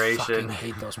generation. I fucking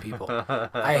hate those people.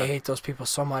 I hate those people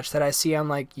so much that I see on,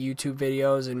 like, YouTube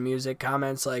videos and music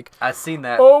comments, like, I've seen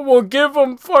that. Oh, we'll give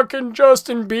them fucking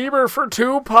Justin Bieber for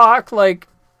Tupac. Like,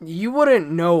 you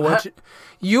wouldn't know what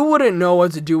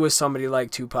to do with somebody like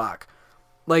Tupac.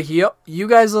 Like, you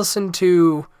guys listen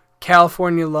to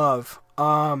California Love.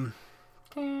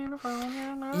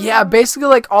 Yeah, basically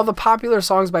like all the popular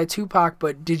songs by Tupac,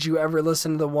 but did you ever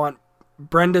listen to the one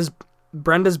Brenda's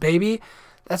Baby?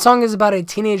 That song is about a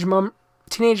teenage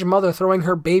mother throwing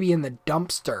her baby in the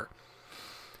dumpster.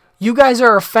 You guys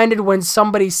are offended when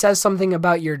somebody says something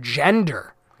about your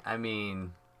gender. I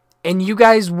mean, and you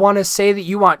guys want to say that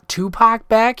you want Tupac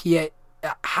back? Yet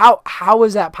how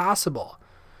is that possible?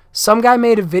 Some guy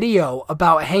made a video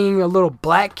about hanging a little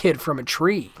black kid from a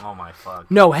tree. Oh my fuck.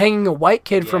 No, hanging a white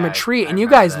kid from a tree. And you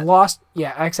guys lost...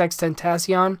 Yeah,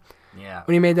 XXXTentacion. Yeah.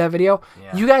 When he made that video.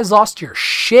 Yeah. You guys lost your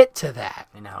shit to that.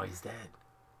 And now he's dead.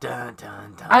 Dun,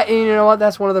 dun, dun. And you know what?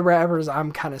 That's one of the rappers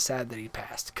I'm kind of sad that he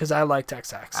passed. Because I liked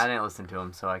XX. I didn't listen to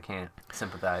him, so I can't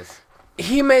sympathize.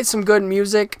 He made some good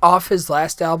music. Off his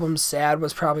last album, Sad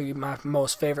was probably my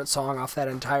most favorite song off that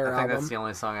entire album. I think that's the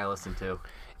only song I listened to.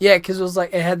 Yeah, because it was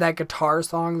like, it had that guitar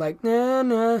song, like, na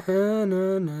na na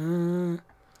na na.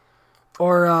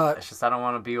 Or, it's just, I don't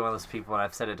want to be one of those people, and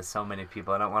I've said it to so many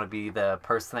people, I don't want to be the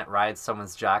person that rides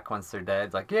someone's jock once they're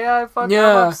dead. Like, I'm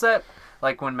upset.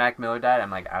 Like, when Mac Miller died,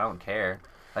 I'm like, I don't care.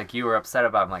 Like, you were upset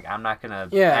about him. Like, I'm not going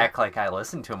to act like I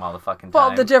listened to him all the fucking time.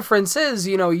 Well, the difference is,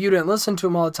 you didn't listen to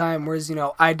him all the time, whereas,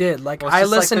 I did. Like, I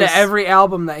listened to every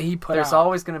album that he put out. There's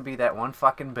always going to be that one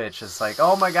fucking bitch. It's like,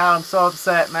 oh my God, I'm so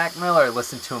upset. Mac Miller.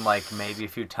 Listened to him, like, maybe a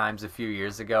few times a few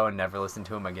years ago and never listened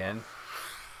to him again.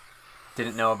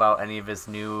 Didn't know about any of his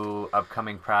new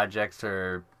upcoming projects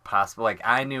or possible. Like,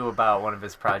 I knew about one of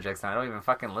his projects, and I don't even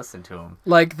fucking listen to him.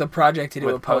 Like the project he did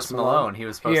with Post Malone. He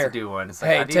was supposed to do one. It's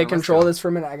like, hey, take control of this for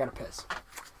a minute. I gotta piss.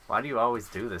 Why do you always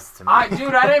do this to me?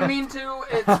 Dude, I didn't mean to.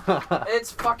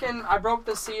 It's fucking... I broke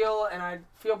the seal, and I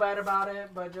feel bad about it,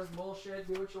 but just bullshit.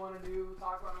 Do what you want to do.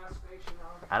 Talk about masturbation.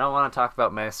 I don't want to talk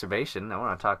about masturbation. I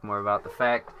want to talk more about the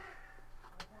fact...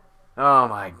 Oh,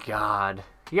 my God.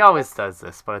 He always does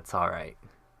this, but it's alright.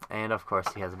 And, of course,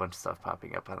 he has a bunch of stuff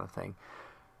popping up on the thing.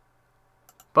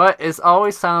 But it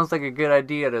always sounds like a good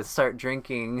idea to start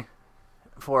drinking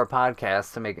for a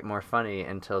podcast to make it more funny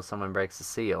until someone breaks the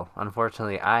seal.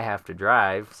 Unfortunately, I have to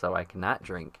drive, so I cannot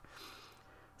drink.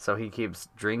 So he keeps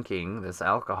drinking this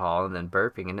alcohol and then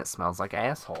burping, and it smells like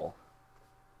asshole.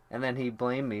 And then he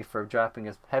blamed me for dropping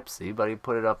his Pepsi, but he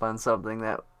put it up on something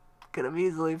that could have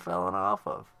easily fallen off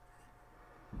of.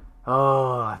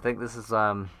 Oh, I think this is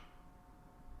the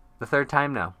third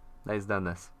time now that he's done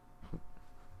this.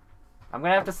 I'm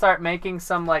going to have to start making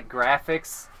some, like,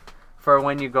 graphics for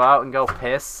when you go out and go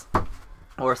piss.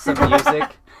 Or some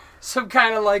music. Some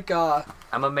kind of, like, I'm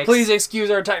gonna make please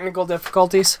excuse our technical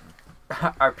difficulties.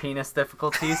 Our penis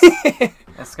difficulties.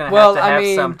 It's going to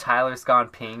have some Tyler's Gone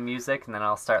Peeing music, and then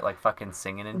I'll start, like, fucking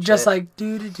singing and just shit. Like,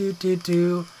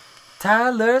 do-do-do-do-do.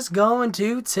 Tyler's going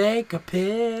to take a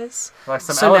piss. Like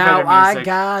some so now music. I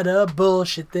gotta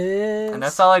bullshit this. And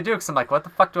that's all I do, because I'm like, what the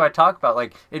fuck do I talk about?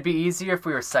 Like, it'd be easier if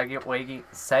we were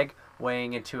segueing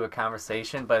into a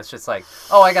conversation, but it's just like,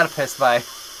 oh, I gotta piss by.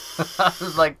 I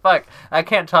was like, fuck, I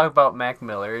can't talk about Mac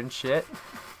Miller and shit.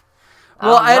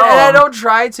 Well, I don't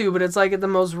try to, but it's like at the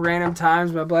most random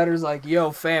times, my bladder's like, yo,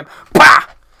 fam, bah!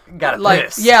 Gotta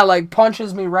piss. Yeah, like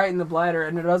punches me right in the bladder,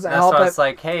 and it doesn't help. That's why it's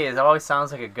like, hey, it always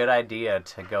sounds like a good idea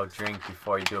to go drink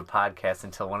before you do a podcast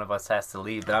until one of us has to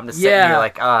leave. But I'm just sitting here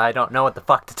like, I don't know what the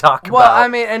fuck to talk about. Well, I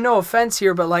mean, and no offense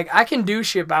here, but like, I can do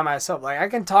shit by myself. Like, I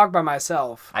can talk by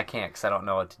myself. I can't because I don't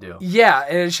know what to do. Yeah,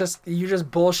 and it's just, you just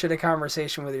bullshit a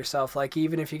conversation with yourself. Like,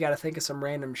 even if you got to think of some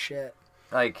random shit.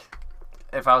 Like,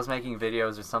 if I was making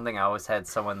videos or something, I always had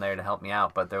someone there to help me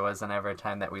out, but there wasn't ever a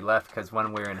time that we left, because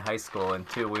one, we were in high school, and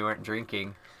two, we weren't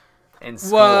drinking in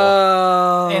school.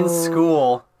 Whoa. In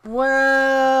school.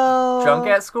 Well. Drunk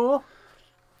at school?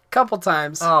 Couple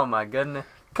times. Oh my goodness.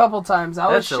 Couple times.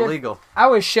 That's illegal. I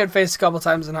was shit-faced a couple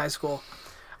times in high school.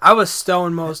 I was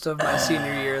stoned most of my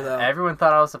senior year, though. Everyone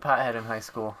thought I was a pothead in high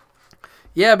school.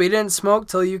 Yeah, but you didn't smoke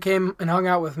till you came and hung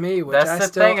out with me, which I'm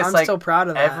still proud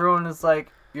of that. Everyone is like,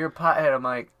 you're a pothead. I'm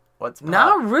like, What's pot?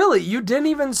 Not really. You didn't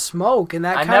even smoke, and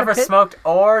that I never smoked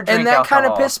or drink and that alcohol.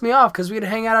 kind of pissed me off because we'd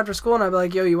hang out after school, and I'd be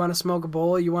like, "Yo, you want to smoke a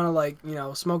bowl? You want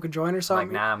to smoke a joint or something?"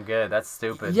 Like, nah, I'm good. That's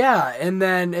stupid. Yeah, and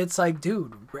then it's like,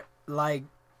 dude, like,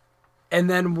 and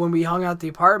then when we hung out at the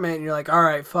apartment, and you're like, "All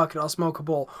right, fuck it, I'll smoke a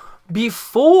bowl."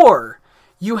 Before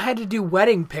you had to do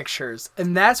wedding pictures,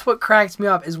 and that's what cracked me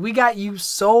up. Is we got you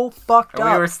so fucked up.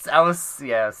 I was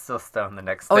still stoned the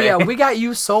next day. Oh yeah, we got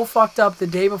you so fucked up the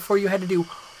day before you had to do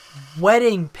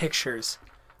wedding pictures.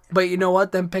 But you know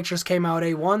what? Them pictures came out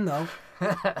A1 though.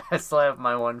 I still have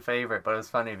my one favorite, but it was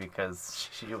funny because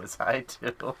she was high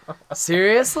too.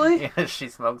 Seriously? Yeah, she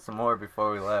smoked some more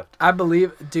before we left. I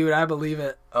believe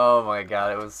it. Oh my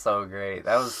god, it was so great.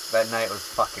 That night was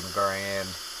fucking grand.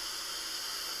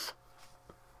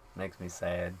 Makes me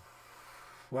sad.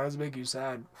 Why does it make you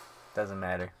sad? Doesn't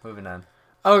matter. Moving on.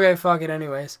 Okay, fuck it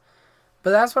anyways. But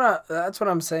that's what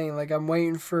I'm saying. Like, I'm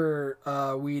waiting for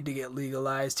weed to get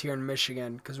legalized here in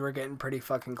Michigan because we're getting pretty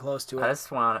fucking close to it. I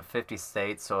just want 50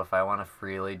 states, so if I want to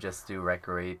freely just do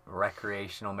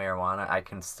recreational marijuana, I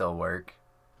can still work.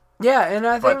 Yeah, and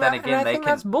I think, think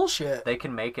that's bullshit. They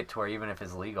can make it to where even if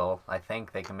it's legal, I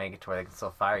think they can make it to where they can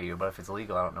still fire you. But if it's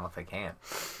illegal, I don't know if they can.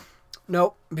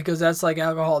 Nope, because that's like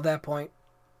alcohol at that point.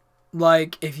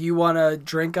 Like, if you want to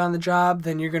drink on the job,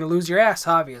 then you're going to lose your ass,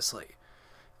 obviously.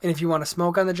 And if you want to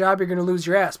smoke on the job, you're going to lose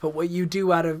your ass. But what you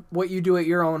do at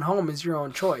your own home is your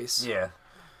own choice. Yeah.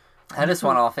 I just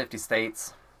want all 50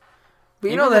 states.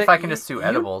 But even if I can just do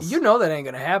edibles. You know that ain't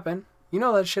going to happen. You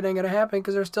know that shit ain't going to happen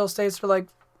because there's still states that are, like,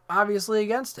 obviously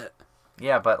against it.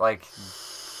 Yeah, but, like,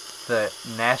 the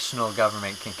national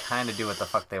government can kind of do what the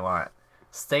fuck they want.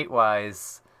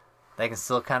 State-wise, they can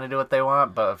still kind of do what they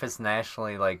want, but if it's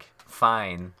nationally, like,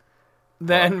 fine...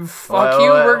 Then fuck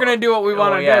you, we're going to do what we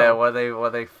want to do. Yeah, what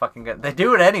they fucking get. They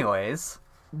do it anyways.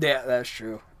 Yeah, that's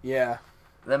true. Yeah.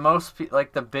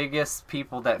 The biggest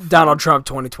people that... Donald Trump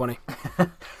 2020.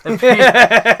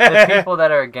 the people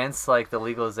that are against, like, the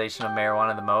legalization of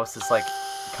marijuana the most is, like,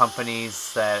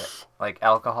 companies that, like,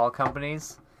 alcohol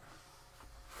companies.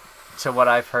 To what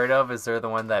I've heard of is they're the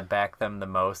one that back them the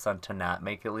most on to not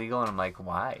make it legal, and I'm like,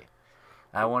 why?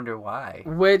 I wonder why.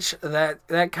 Which,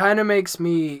 that kind of makes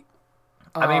me...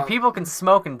 I mean, people can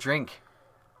smoke and drink.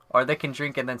 Or they can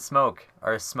drink and then smoke.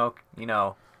 Or smoke,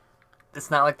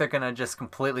 It's not like they're going to just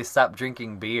completely stop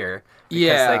drinking beer.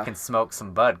 Because they can smoke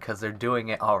some bud. Because they're doing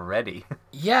it already.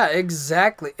 Yeah,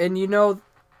 exactly. And,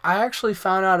 I actually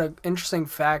found out an interesting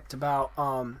fact about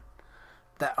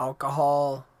the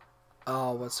alcohol...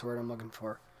 Oh, what's the word I'm looking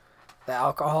for? The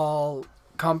alcohol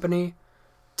company.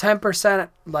 10%,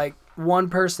 like,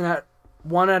 1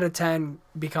 out of 10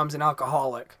 becomes an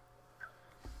alcoholic.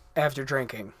 After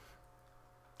drinking.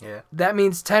 Yeah. That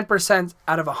means 10%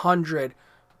 out of 100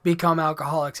 become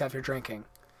alcoholics after drinking.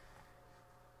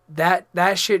 That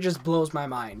shit just blows my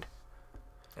mind.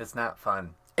 It's not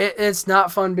fun. It's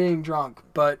not fun being drunk,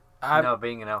 but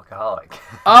being an alcoholic.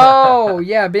 Oh,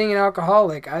 yeah, being an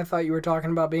alcoholic. I thought you were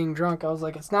talking about being drunk. I was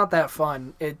like, it's not that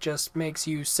fun. It just makes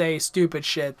you say stupid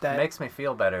shit that... It makes me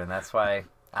feel better, and that's why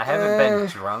I haven't been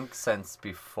drunk since a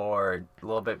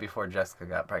little bit before Jessica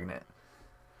got pregnant.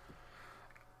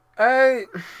 I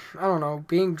don't know.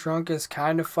 Being drunk is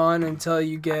kind of fun until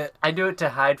you get... I do it to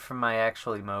hide from my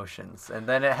actual emotions. And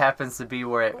then it happens to be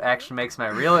where it actually makes my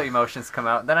real emotions come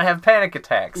out. Then I have panic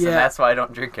attacks. Yeah. And that's why I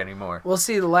don't drink anymore. Well,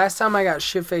 see, the last time I got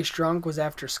shit-faced drunk was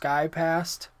after Sky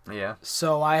passed. Yeah.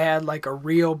 So I had, like, a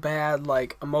real bad,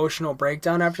 like, emotional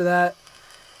breakdown after that.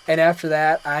 And after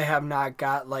that, I have not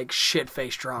got, like,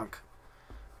 shit-faced drunk.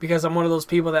 Because I'm one of those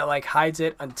people that, like, hides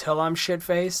it until I'm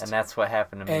shit-faced. And that's what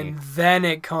happened to me. And then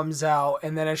it comes out,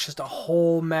 and then it's just a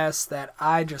whole mess that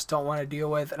I just don't want to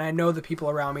deal with. And I know the people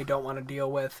around me don't want to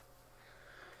deal with.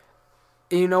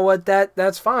 And you know what?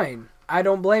 That's fine. I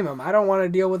don't blame them. I don't want to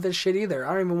deal with this shit either.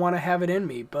 I don't even want to have it in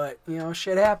me. But,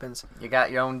 shit happens. You got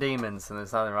your own demons, and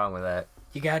there's nothing wrong with that.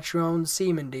 You got your own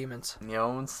semen demons. Your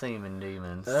own semen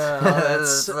demons. Dude.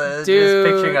 Just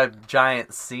picturing a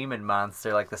giant semen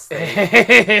monster like the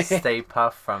Stay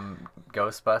Puft from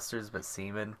Ghostbusters, but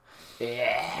semen.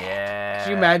 Yeah.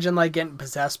 Could you imagine, like, getting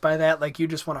possessed by that? Like, you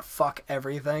just want to fuck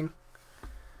everything?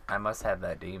 I must have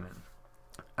that demon.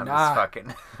 I'm just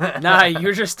fucking... Nah,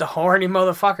 you're just a horny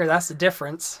motherfucker. That's the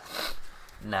difference.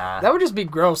 Nah. That would just be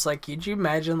gross. Like, could you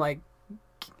imagine, like,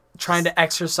 trying to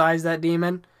exorcise that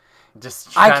demon?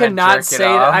 I cannot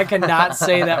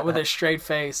say that with a straight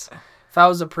face. If I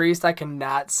was a priest, I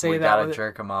cannot say that. We gotta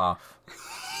jerk him off.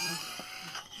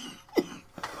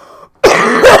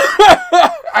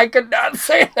 I could not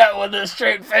say that with a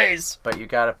straight face. But you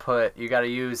gotta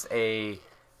use a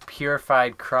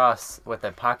purified cross with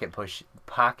a pocket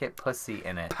pocket pussy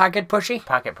in it. Pocket pushy?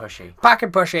 Pocket pushy.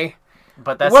 Pocket pushy.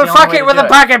 But that's we'll the only fuck way it with a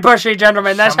pocket pushy,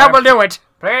 gentlemen. That's how we'll do it.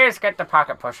 Please get the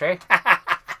pocket pushy.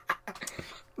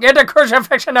 Get the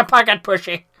crucifix in the pocket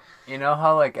pushy. You know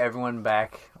how like everyone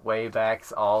way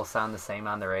backs all sound the same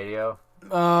on the radio?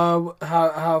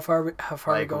 How far like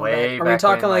are we going way back? Are we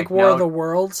talking when, like War of the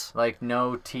Worlds? Like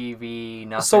no TV,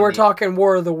 nothing. So we're talking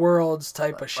War of the Worlds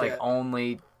type of shit. Like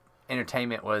only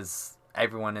entertainment was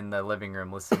everyone in the living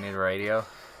room listening to the radio.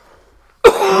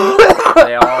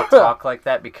 They all talk like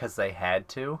that because they had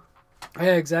to.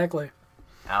 Yeah, exactly.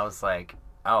 I was like,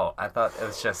 oh, I thought it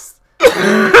was just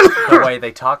the way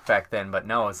they talked back then, but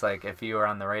no, it's like if you were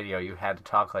on the radio, you had to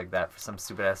talk like that for some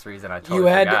stupid ass reason. I totally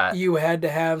forgot. You had to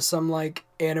have some like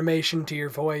animation to your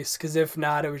voice, because if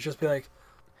not, it would just be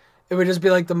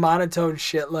like the monotone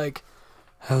shit, like,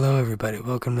 "Hello, everybody,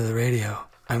 welcome to the radio.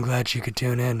 I'm glad you could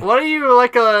tune in." What are you,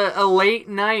 like a late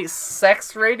night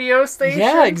sex radio station?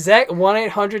 Yeah, exact.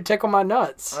 1-800 Tickle My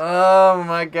Nuts. Oh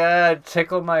my god,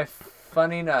 tickle my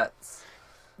funny nuts.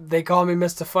 They call me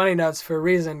Mr. Funny Nuts for a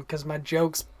reason, because my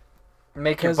jokes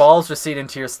make your balls recede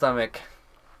into your stomach.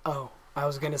 Oh, I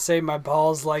was gonna say my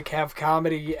balls like have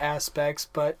comedy aspects,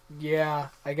 but yeah,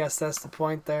 I guess that's the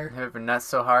point there. Have your nuts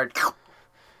so hard.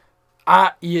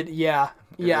 Yeah.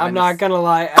 I'm not gonna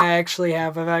lie.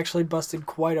 I've actually busted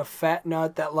quite a fat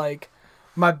nut that like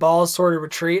my balls sort of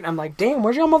retreat. And I'm like, damn,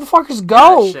 where'd y'all motherfuckers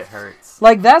go? That shit hurts.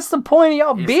 Like that's the point of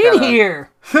y'all being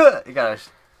here. You gotta.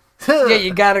 Yeah,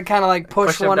 you gotta kind of like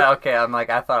push one. Down. Okay, I'm like,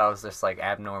 I thought I was just like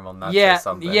abnormal nuts or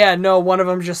something. Yeah, no, one of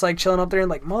them just like chilling up there and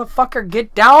like, motherfucker,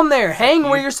 get down there, hang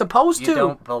where you're supposed to. You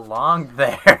don't belong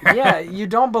there. Yeah, you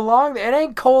don't belong there. It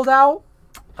ain't cold out.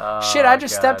 Shit, I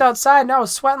just stepped outside and I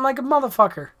was sweating like a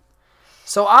motherfucker.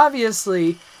 So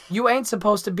obviously, you ain't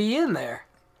supposed to be in there.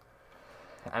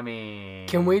 I mean,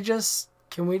 can we just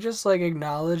like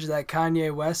acknowledge that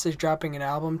Kanye West is dropping an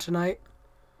album tonight?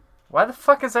 Why the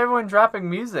fuck is everyone dropping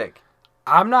music?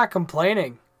 I'm not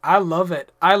complaining. I love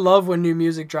it. I love when new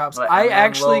music drops.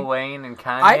 Lil Wayne and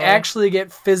Kanye? I actually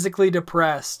get physically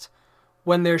depressed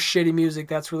when there's shitty music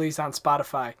that's released on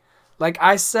Spotify. Like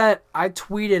I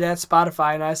tweeted at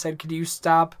Spotify and I said, could you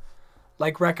stop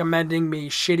like recommending me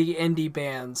shitty indie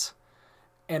bands?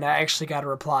 And I actually got a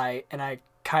reply and I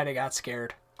kind of got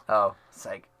scared. Oh, it's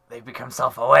like they've become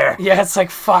self-aware. Yeah, it's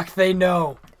like, fuck, they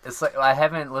know. It's like, I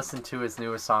haven't listened to his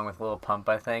newest song with Lil Pump,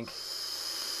 I think,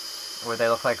 where they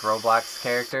look like Roblox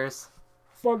characters.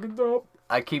 Fucking dope.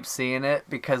 I keep seeing it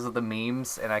because of the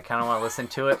memes, and I kind of want to listen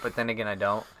to it, but then again, I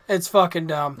don't. It's fucking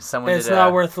dumb. It's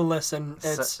not worth the listen.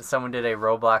 Someone did a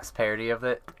Roblox parody of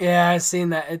it. Yeah, I've seen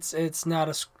that. It's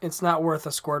not worth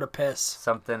a squirt of piss.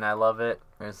 Something I love it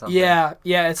or something. Yeah,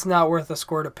 it's not worth a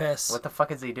squirt of piss. What the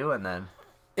fuck is he doing then?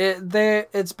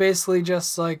 It's basically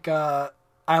just like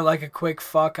I like a quick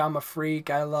fuck. I'm a freak.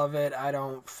 I love it. I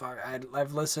don't fuck.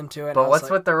 I've listened to it. But what's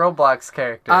with the Roblox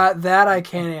character? That I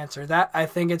can't answer. That I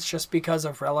think it's just because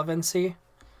of relevancy.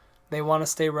 They want to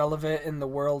stay relevant in the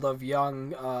world of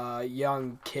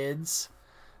young kids,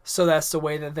 so that's the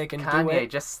way that they can do it. Kanye,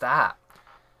 just stop.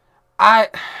 I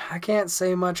can't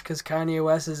say much because Kanye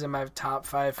West is in my top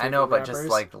 5 favorite I know, but rappers. just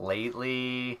like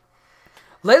lately,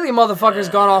 motherfucker's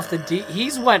gone off the deep.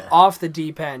 He's went off the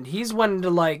deep end. He's went into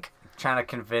like trying to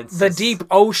convince the deep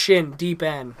ocean, deep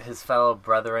end. His fellow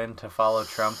brethren to follow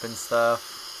Trump and stuff.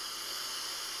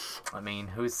 I mean,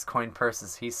 whose coin purse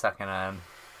is he sucking on?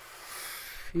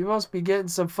 He must be getting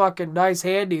some fucking nice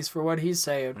handies for what he's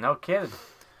saying. No kid.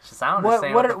 Just I don't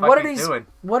understand what the fuck he's doing.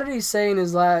 What did he say in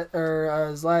his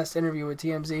last interview with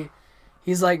TMZ?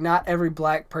 He's like, not every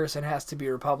black person has to be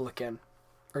Republican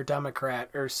or Democrat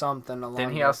or something along those lines.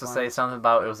 Didn't he also say something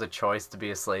about it was a choice to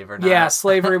be a slave or not? Yeah,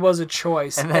 slavery was a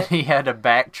choice. And then he had to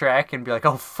backtrack and be like,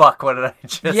 oh fuck, what did I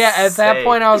just say? Yeah, at that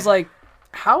point I was like,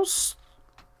 how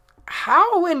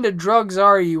into drugs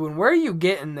are you and where are you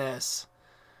getting this?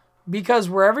 Because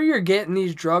wherever you're getting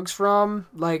these drugs from,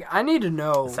 like, I need to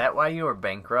know. Is that why you were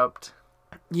bankrupt?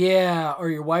 Yeah, or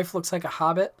your wife looks like a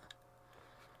hobbit.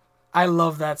 I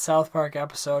love that South Park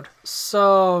episode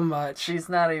so much. She's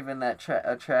not even that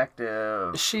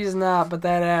attractive. She's not, but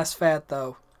that ass fat,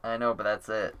 though. I know, but that's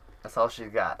it. That's all she's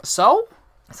got. So?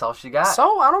 That's all she got.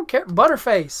 So? I don't care.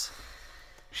 Butterface.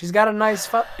 She's got a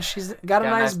nice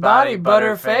nice body,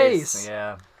 butterface.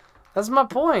 Yeah. That's my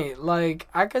point. Like,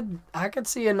 I could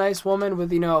see a nice woman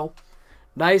with,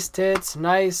 nice tits,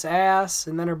 nice ass,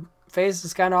 and then her face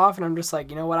is kind of off, and I'm just like,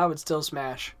 you know what? I would still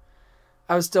smash.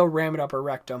 I would still ram it up her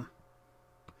rectum.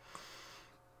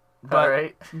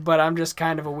 But I'm just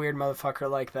kind of a weird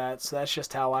motherfucker like that, so that's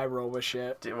just how I roll with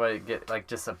shit. What, get, like,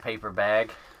 just a paper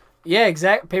bag? Yeah,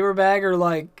 exact paper bag or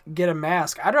like get a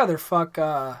mask. I'd rather fuck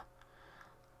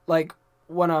like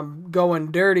when I'm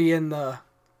going dirty in the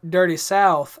dirty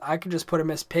South, I could just put a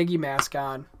Miss Piggy mask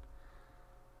on.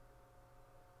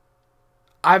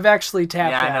 I've actually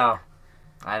tapped that. Yeah,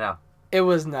 I know. It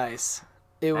was nice.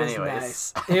 It was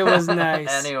Anyways. nice. It was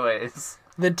nice. Anyways.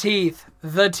 The teeth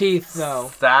though.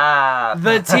 Stop.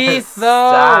 The teeth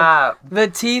though. Stop. The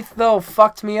teeth though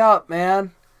fucked me up,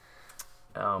 man.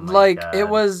 Oh my like God. it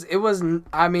was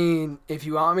I mean, if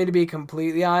you want me to be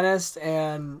completely honest,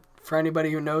 and for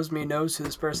anybody who knows me knows who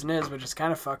this person is, which is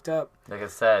kind of fucked up. Like I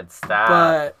said, stop.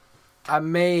 But I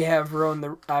may have rode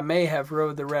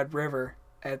the Red River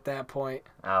at that point.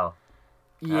 Oh.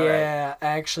 Yeah, I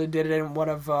actually did it in one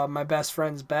of my best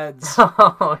friend's beds.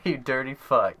 Oh, you dirty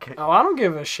fuck. Oh, I don't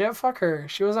give a shit. Fuck her.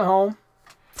 She wasn't home.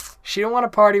 She didn't want to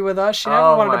party with us. She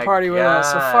never wanted to party with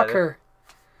us, so fuck her.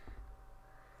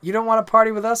 You don't want to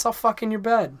party with us? I'll fuck in your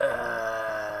bed.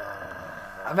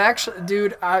 I've actually,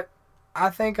 dude, I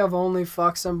think I've only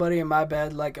fucked somebody in my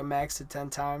bed like a max of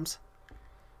 10 times.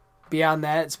 Beyond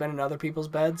that, it's been in other people's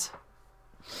beds.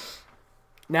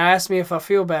 Now ask me if I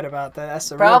feel bad about that. That's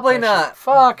the Probably real question. not.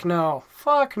 Fuck no.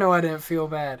 Fuck no, I didn't feel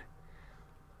bad.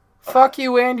 Fuck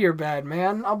you and your bed,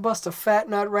 man. I'll bust a fat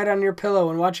nut right on your pillow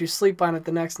and watch you sleep on it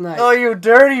the next night. Oh, you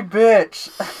dirty bitch.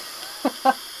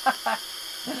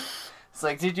 It's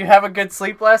like, did you have a good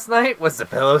sleep last night? Was the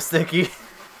pillow sticky?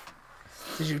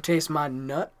 Did you taste my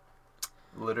nut?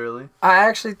 Literally. I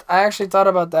actually thought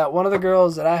about that. One of the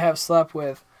girls that I have slept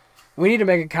with, we need to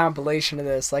make a compilation of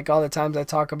this. Like all the times I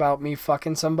talk about me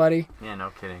fucking somebody. Yeah,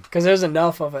 no kidding. Because there's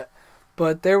enough of it.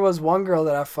 But there was one girl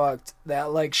that I fucked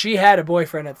that, like, she had a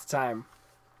boyfriend at the time.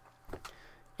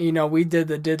 You know, we did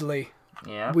the diddly.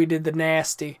 Yeah. We did the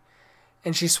nasty.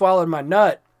 And she swallowed my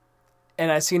nut.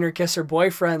 And I seen her kiss her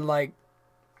boyfriend, like,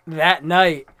 that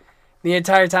night. The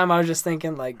entire time I was just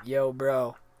thinking, like, yo,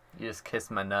 bro. You just kissed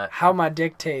my nut. How my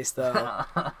dick tastes, though.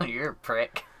 You're a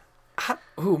prick.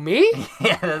 Who, me?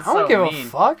 Yeah, that's I don't so give mean. a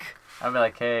fuck. I'd be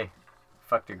like, hey,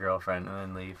 fuck your girlfriend, and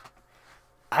then leave.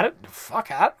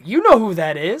 You know who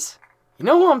that is. You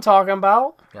know who I'm talking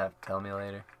about. Yeah, tell me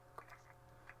later.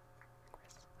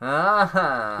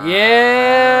 Uh-huh.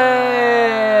 Yeah.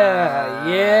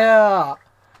 Yeah.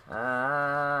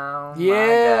 Oh,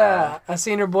 Yeah. I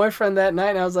seen her boyfriend that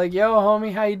night, and I was like, yo,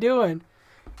 homie, how you doing?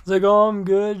 He's like, oh, I'm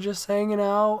good, just hanging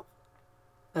out.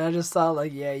 And I just thought,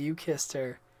 like, yeah, you kissed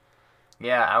her.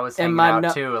 Yeah, I was hanging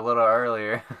out too a little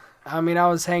earlier. I mean, I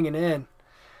was hanging in.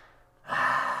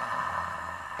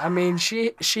 I mean,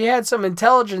 she had some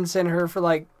intelligence in her for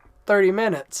like 30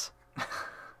 minutes.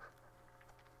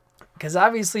 Because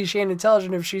obviously she ain't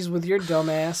intelligent if she's with your dumb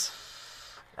ass.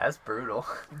 That's brutal.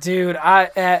 Dude,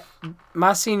 at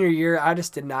my senior year, I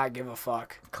just did not give a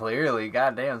fuck. Clearly,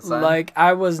 goddamn son. Like,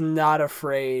 I was not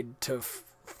afraid to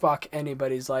fuck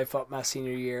anybody's life up my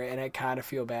senior year, and I kind of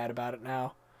feel bad about it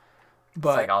now. But,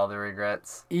 it's like all the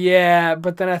regrets. Yeah,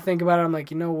 but then I think about it, I'm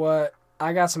like, you know what?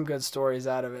 I got some good stories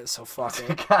out of it, so fuck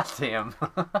it. Goddamn.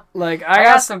 Like I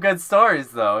got some good stories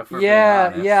though. If we're being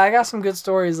honest. I got some good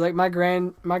stories. Like my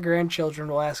grandchildren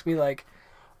will ask me like,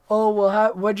 "Oh,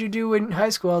 well, what'd you do in high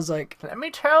school?" I was like, "Let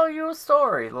me tell you a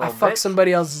story, little bitch." I fucked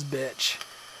somebody else's bitch.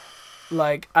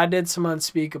 Like I did some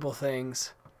unspeakable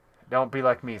things. Don't be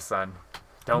like me, son.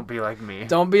 Don't be like me.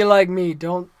 Don't be like me.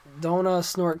 Don't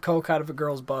snort coke out of a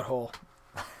girl's butthole.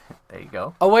 There you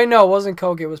go. Oh wait, no, it wasn't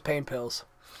coke. It was pain pills.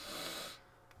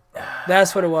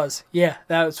 That's what it was. Yeah,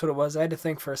 that's what it was. I had to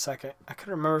think for a second. I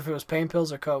couldn't remember if it was pain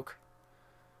pills or coke.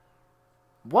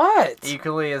 What?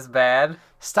 Equally as bad.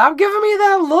 Stop giving me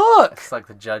that look. It's like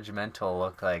the judgmental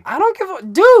look. Like I don't give a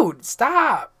dude.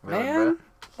 Stop, really, man. bro?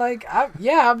 Like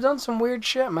I've done some weird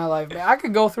shit in my life, man. I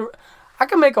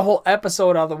could make a whole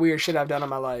episode out of the weird shit I've done in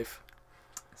my life.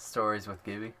 Stories with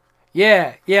Gibby.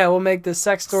 Yeah, we'll make this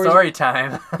sex story. Story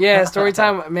time. Yeah, story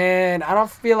time. Man, I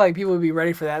don't feel like people would be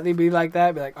ready for that. They'd be like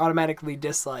that, be like automatically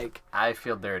dislike. I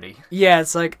feel dirty. Yeah,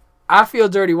 it's like, I feel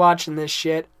dirty watching this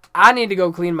shit. I need to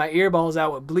go clean my earballs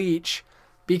out with bleach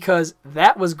because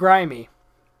that was grimy.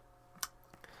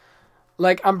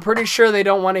 Like, I'm pretty sure they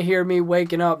don't want to hear me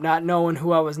waking up not knowing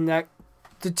who I was the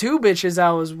two bitches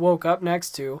I woke up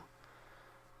next to.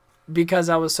 Because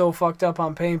I was so fucked up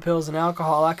on pain pills and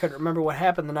alcohol, I couldn't remember what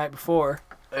happened the night before.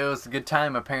 It was a good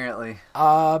time, apparently.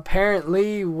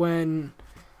 Apparently, when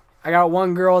I got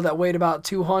one girl that weighed about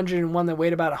 200 and one that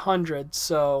weighed about 100,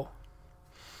 so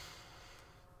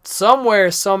somewhere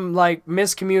some like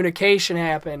miscommunication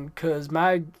happened because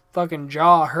my fucking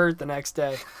jaw hurt the next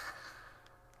day.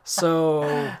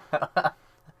 So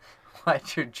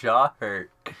why'd your jaw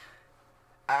hurt?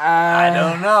 I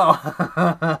don't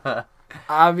know.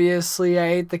 Obviously, I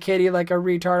ate the kitty like a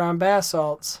retard on bath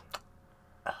salts.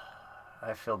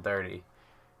 I feel dirty.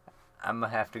 I'm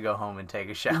going to have to go home and take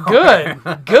a shower.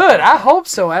 Good. I hope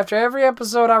so. After every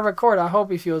episode I record, I hope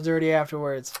he feels dirty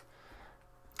afterwards.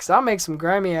 Because I'll make some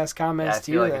grimy-ass comments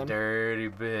to you then. I feel like a dirty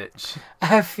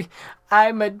bitch.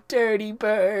 I'm a dirty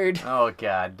bird. Oh,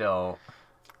 God, don't.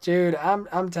 Dude,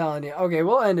 I'm telling you. Okay,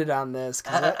 we'll end it on this.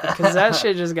 Because that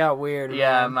shit just got weird.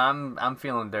 Yeah, I'm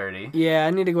feeling dirty. Yeah,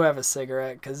 I need to go have a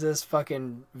cigarette. Because this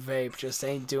fucking vape just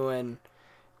ain't doing...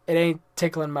 It ain't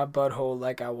tickling my butthole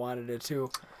like I wanted it to.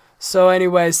 So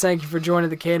anyways, thank you for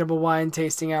joining the Cannibal Wine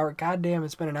Tasting Hour. God damn,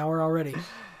 it's been an hour already.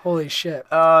 Holy shit.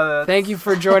 Thank you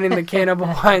for joining the Cannibal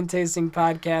Wine Tasting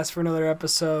Podcast for another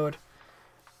episode.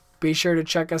 Be sure to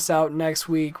check us out next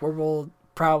week where we'll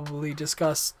probably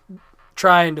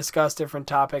try and discuss different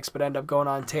topics but end up going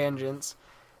on tangents.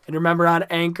 And remember, on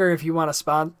Anchor, if you want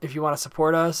to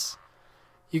support us,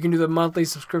 you can do the monthly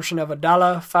subscription of $1,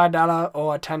 $5,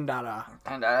 or $10.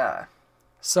 And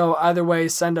So either way,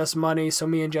 send us money so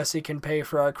me and Jesse can pay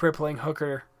for our crippling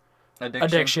hooker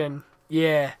addiction.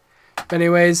 Yeah.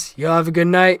 Anyways, y'all have a good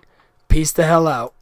night. Peace the hell out.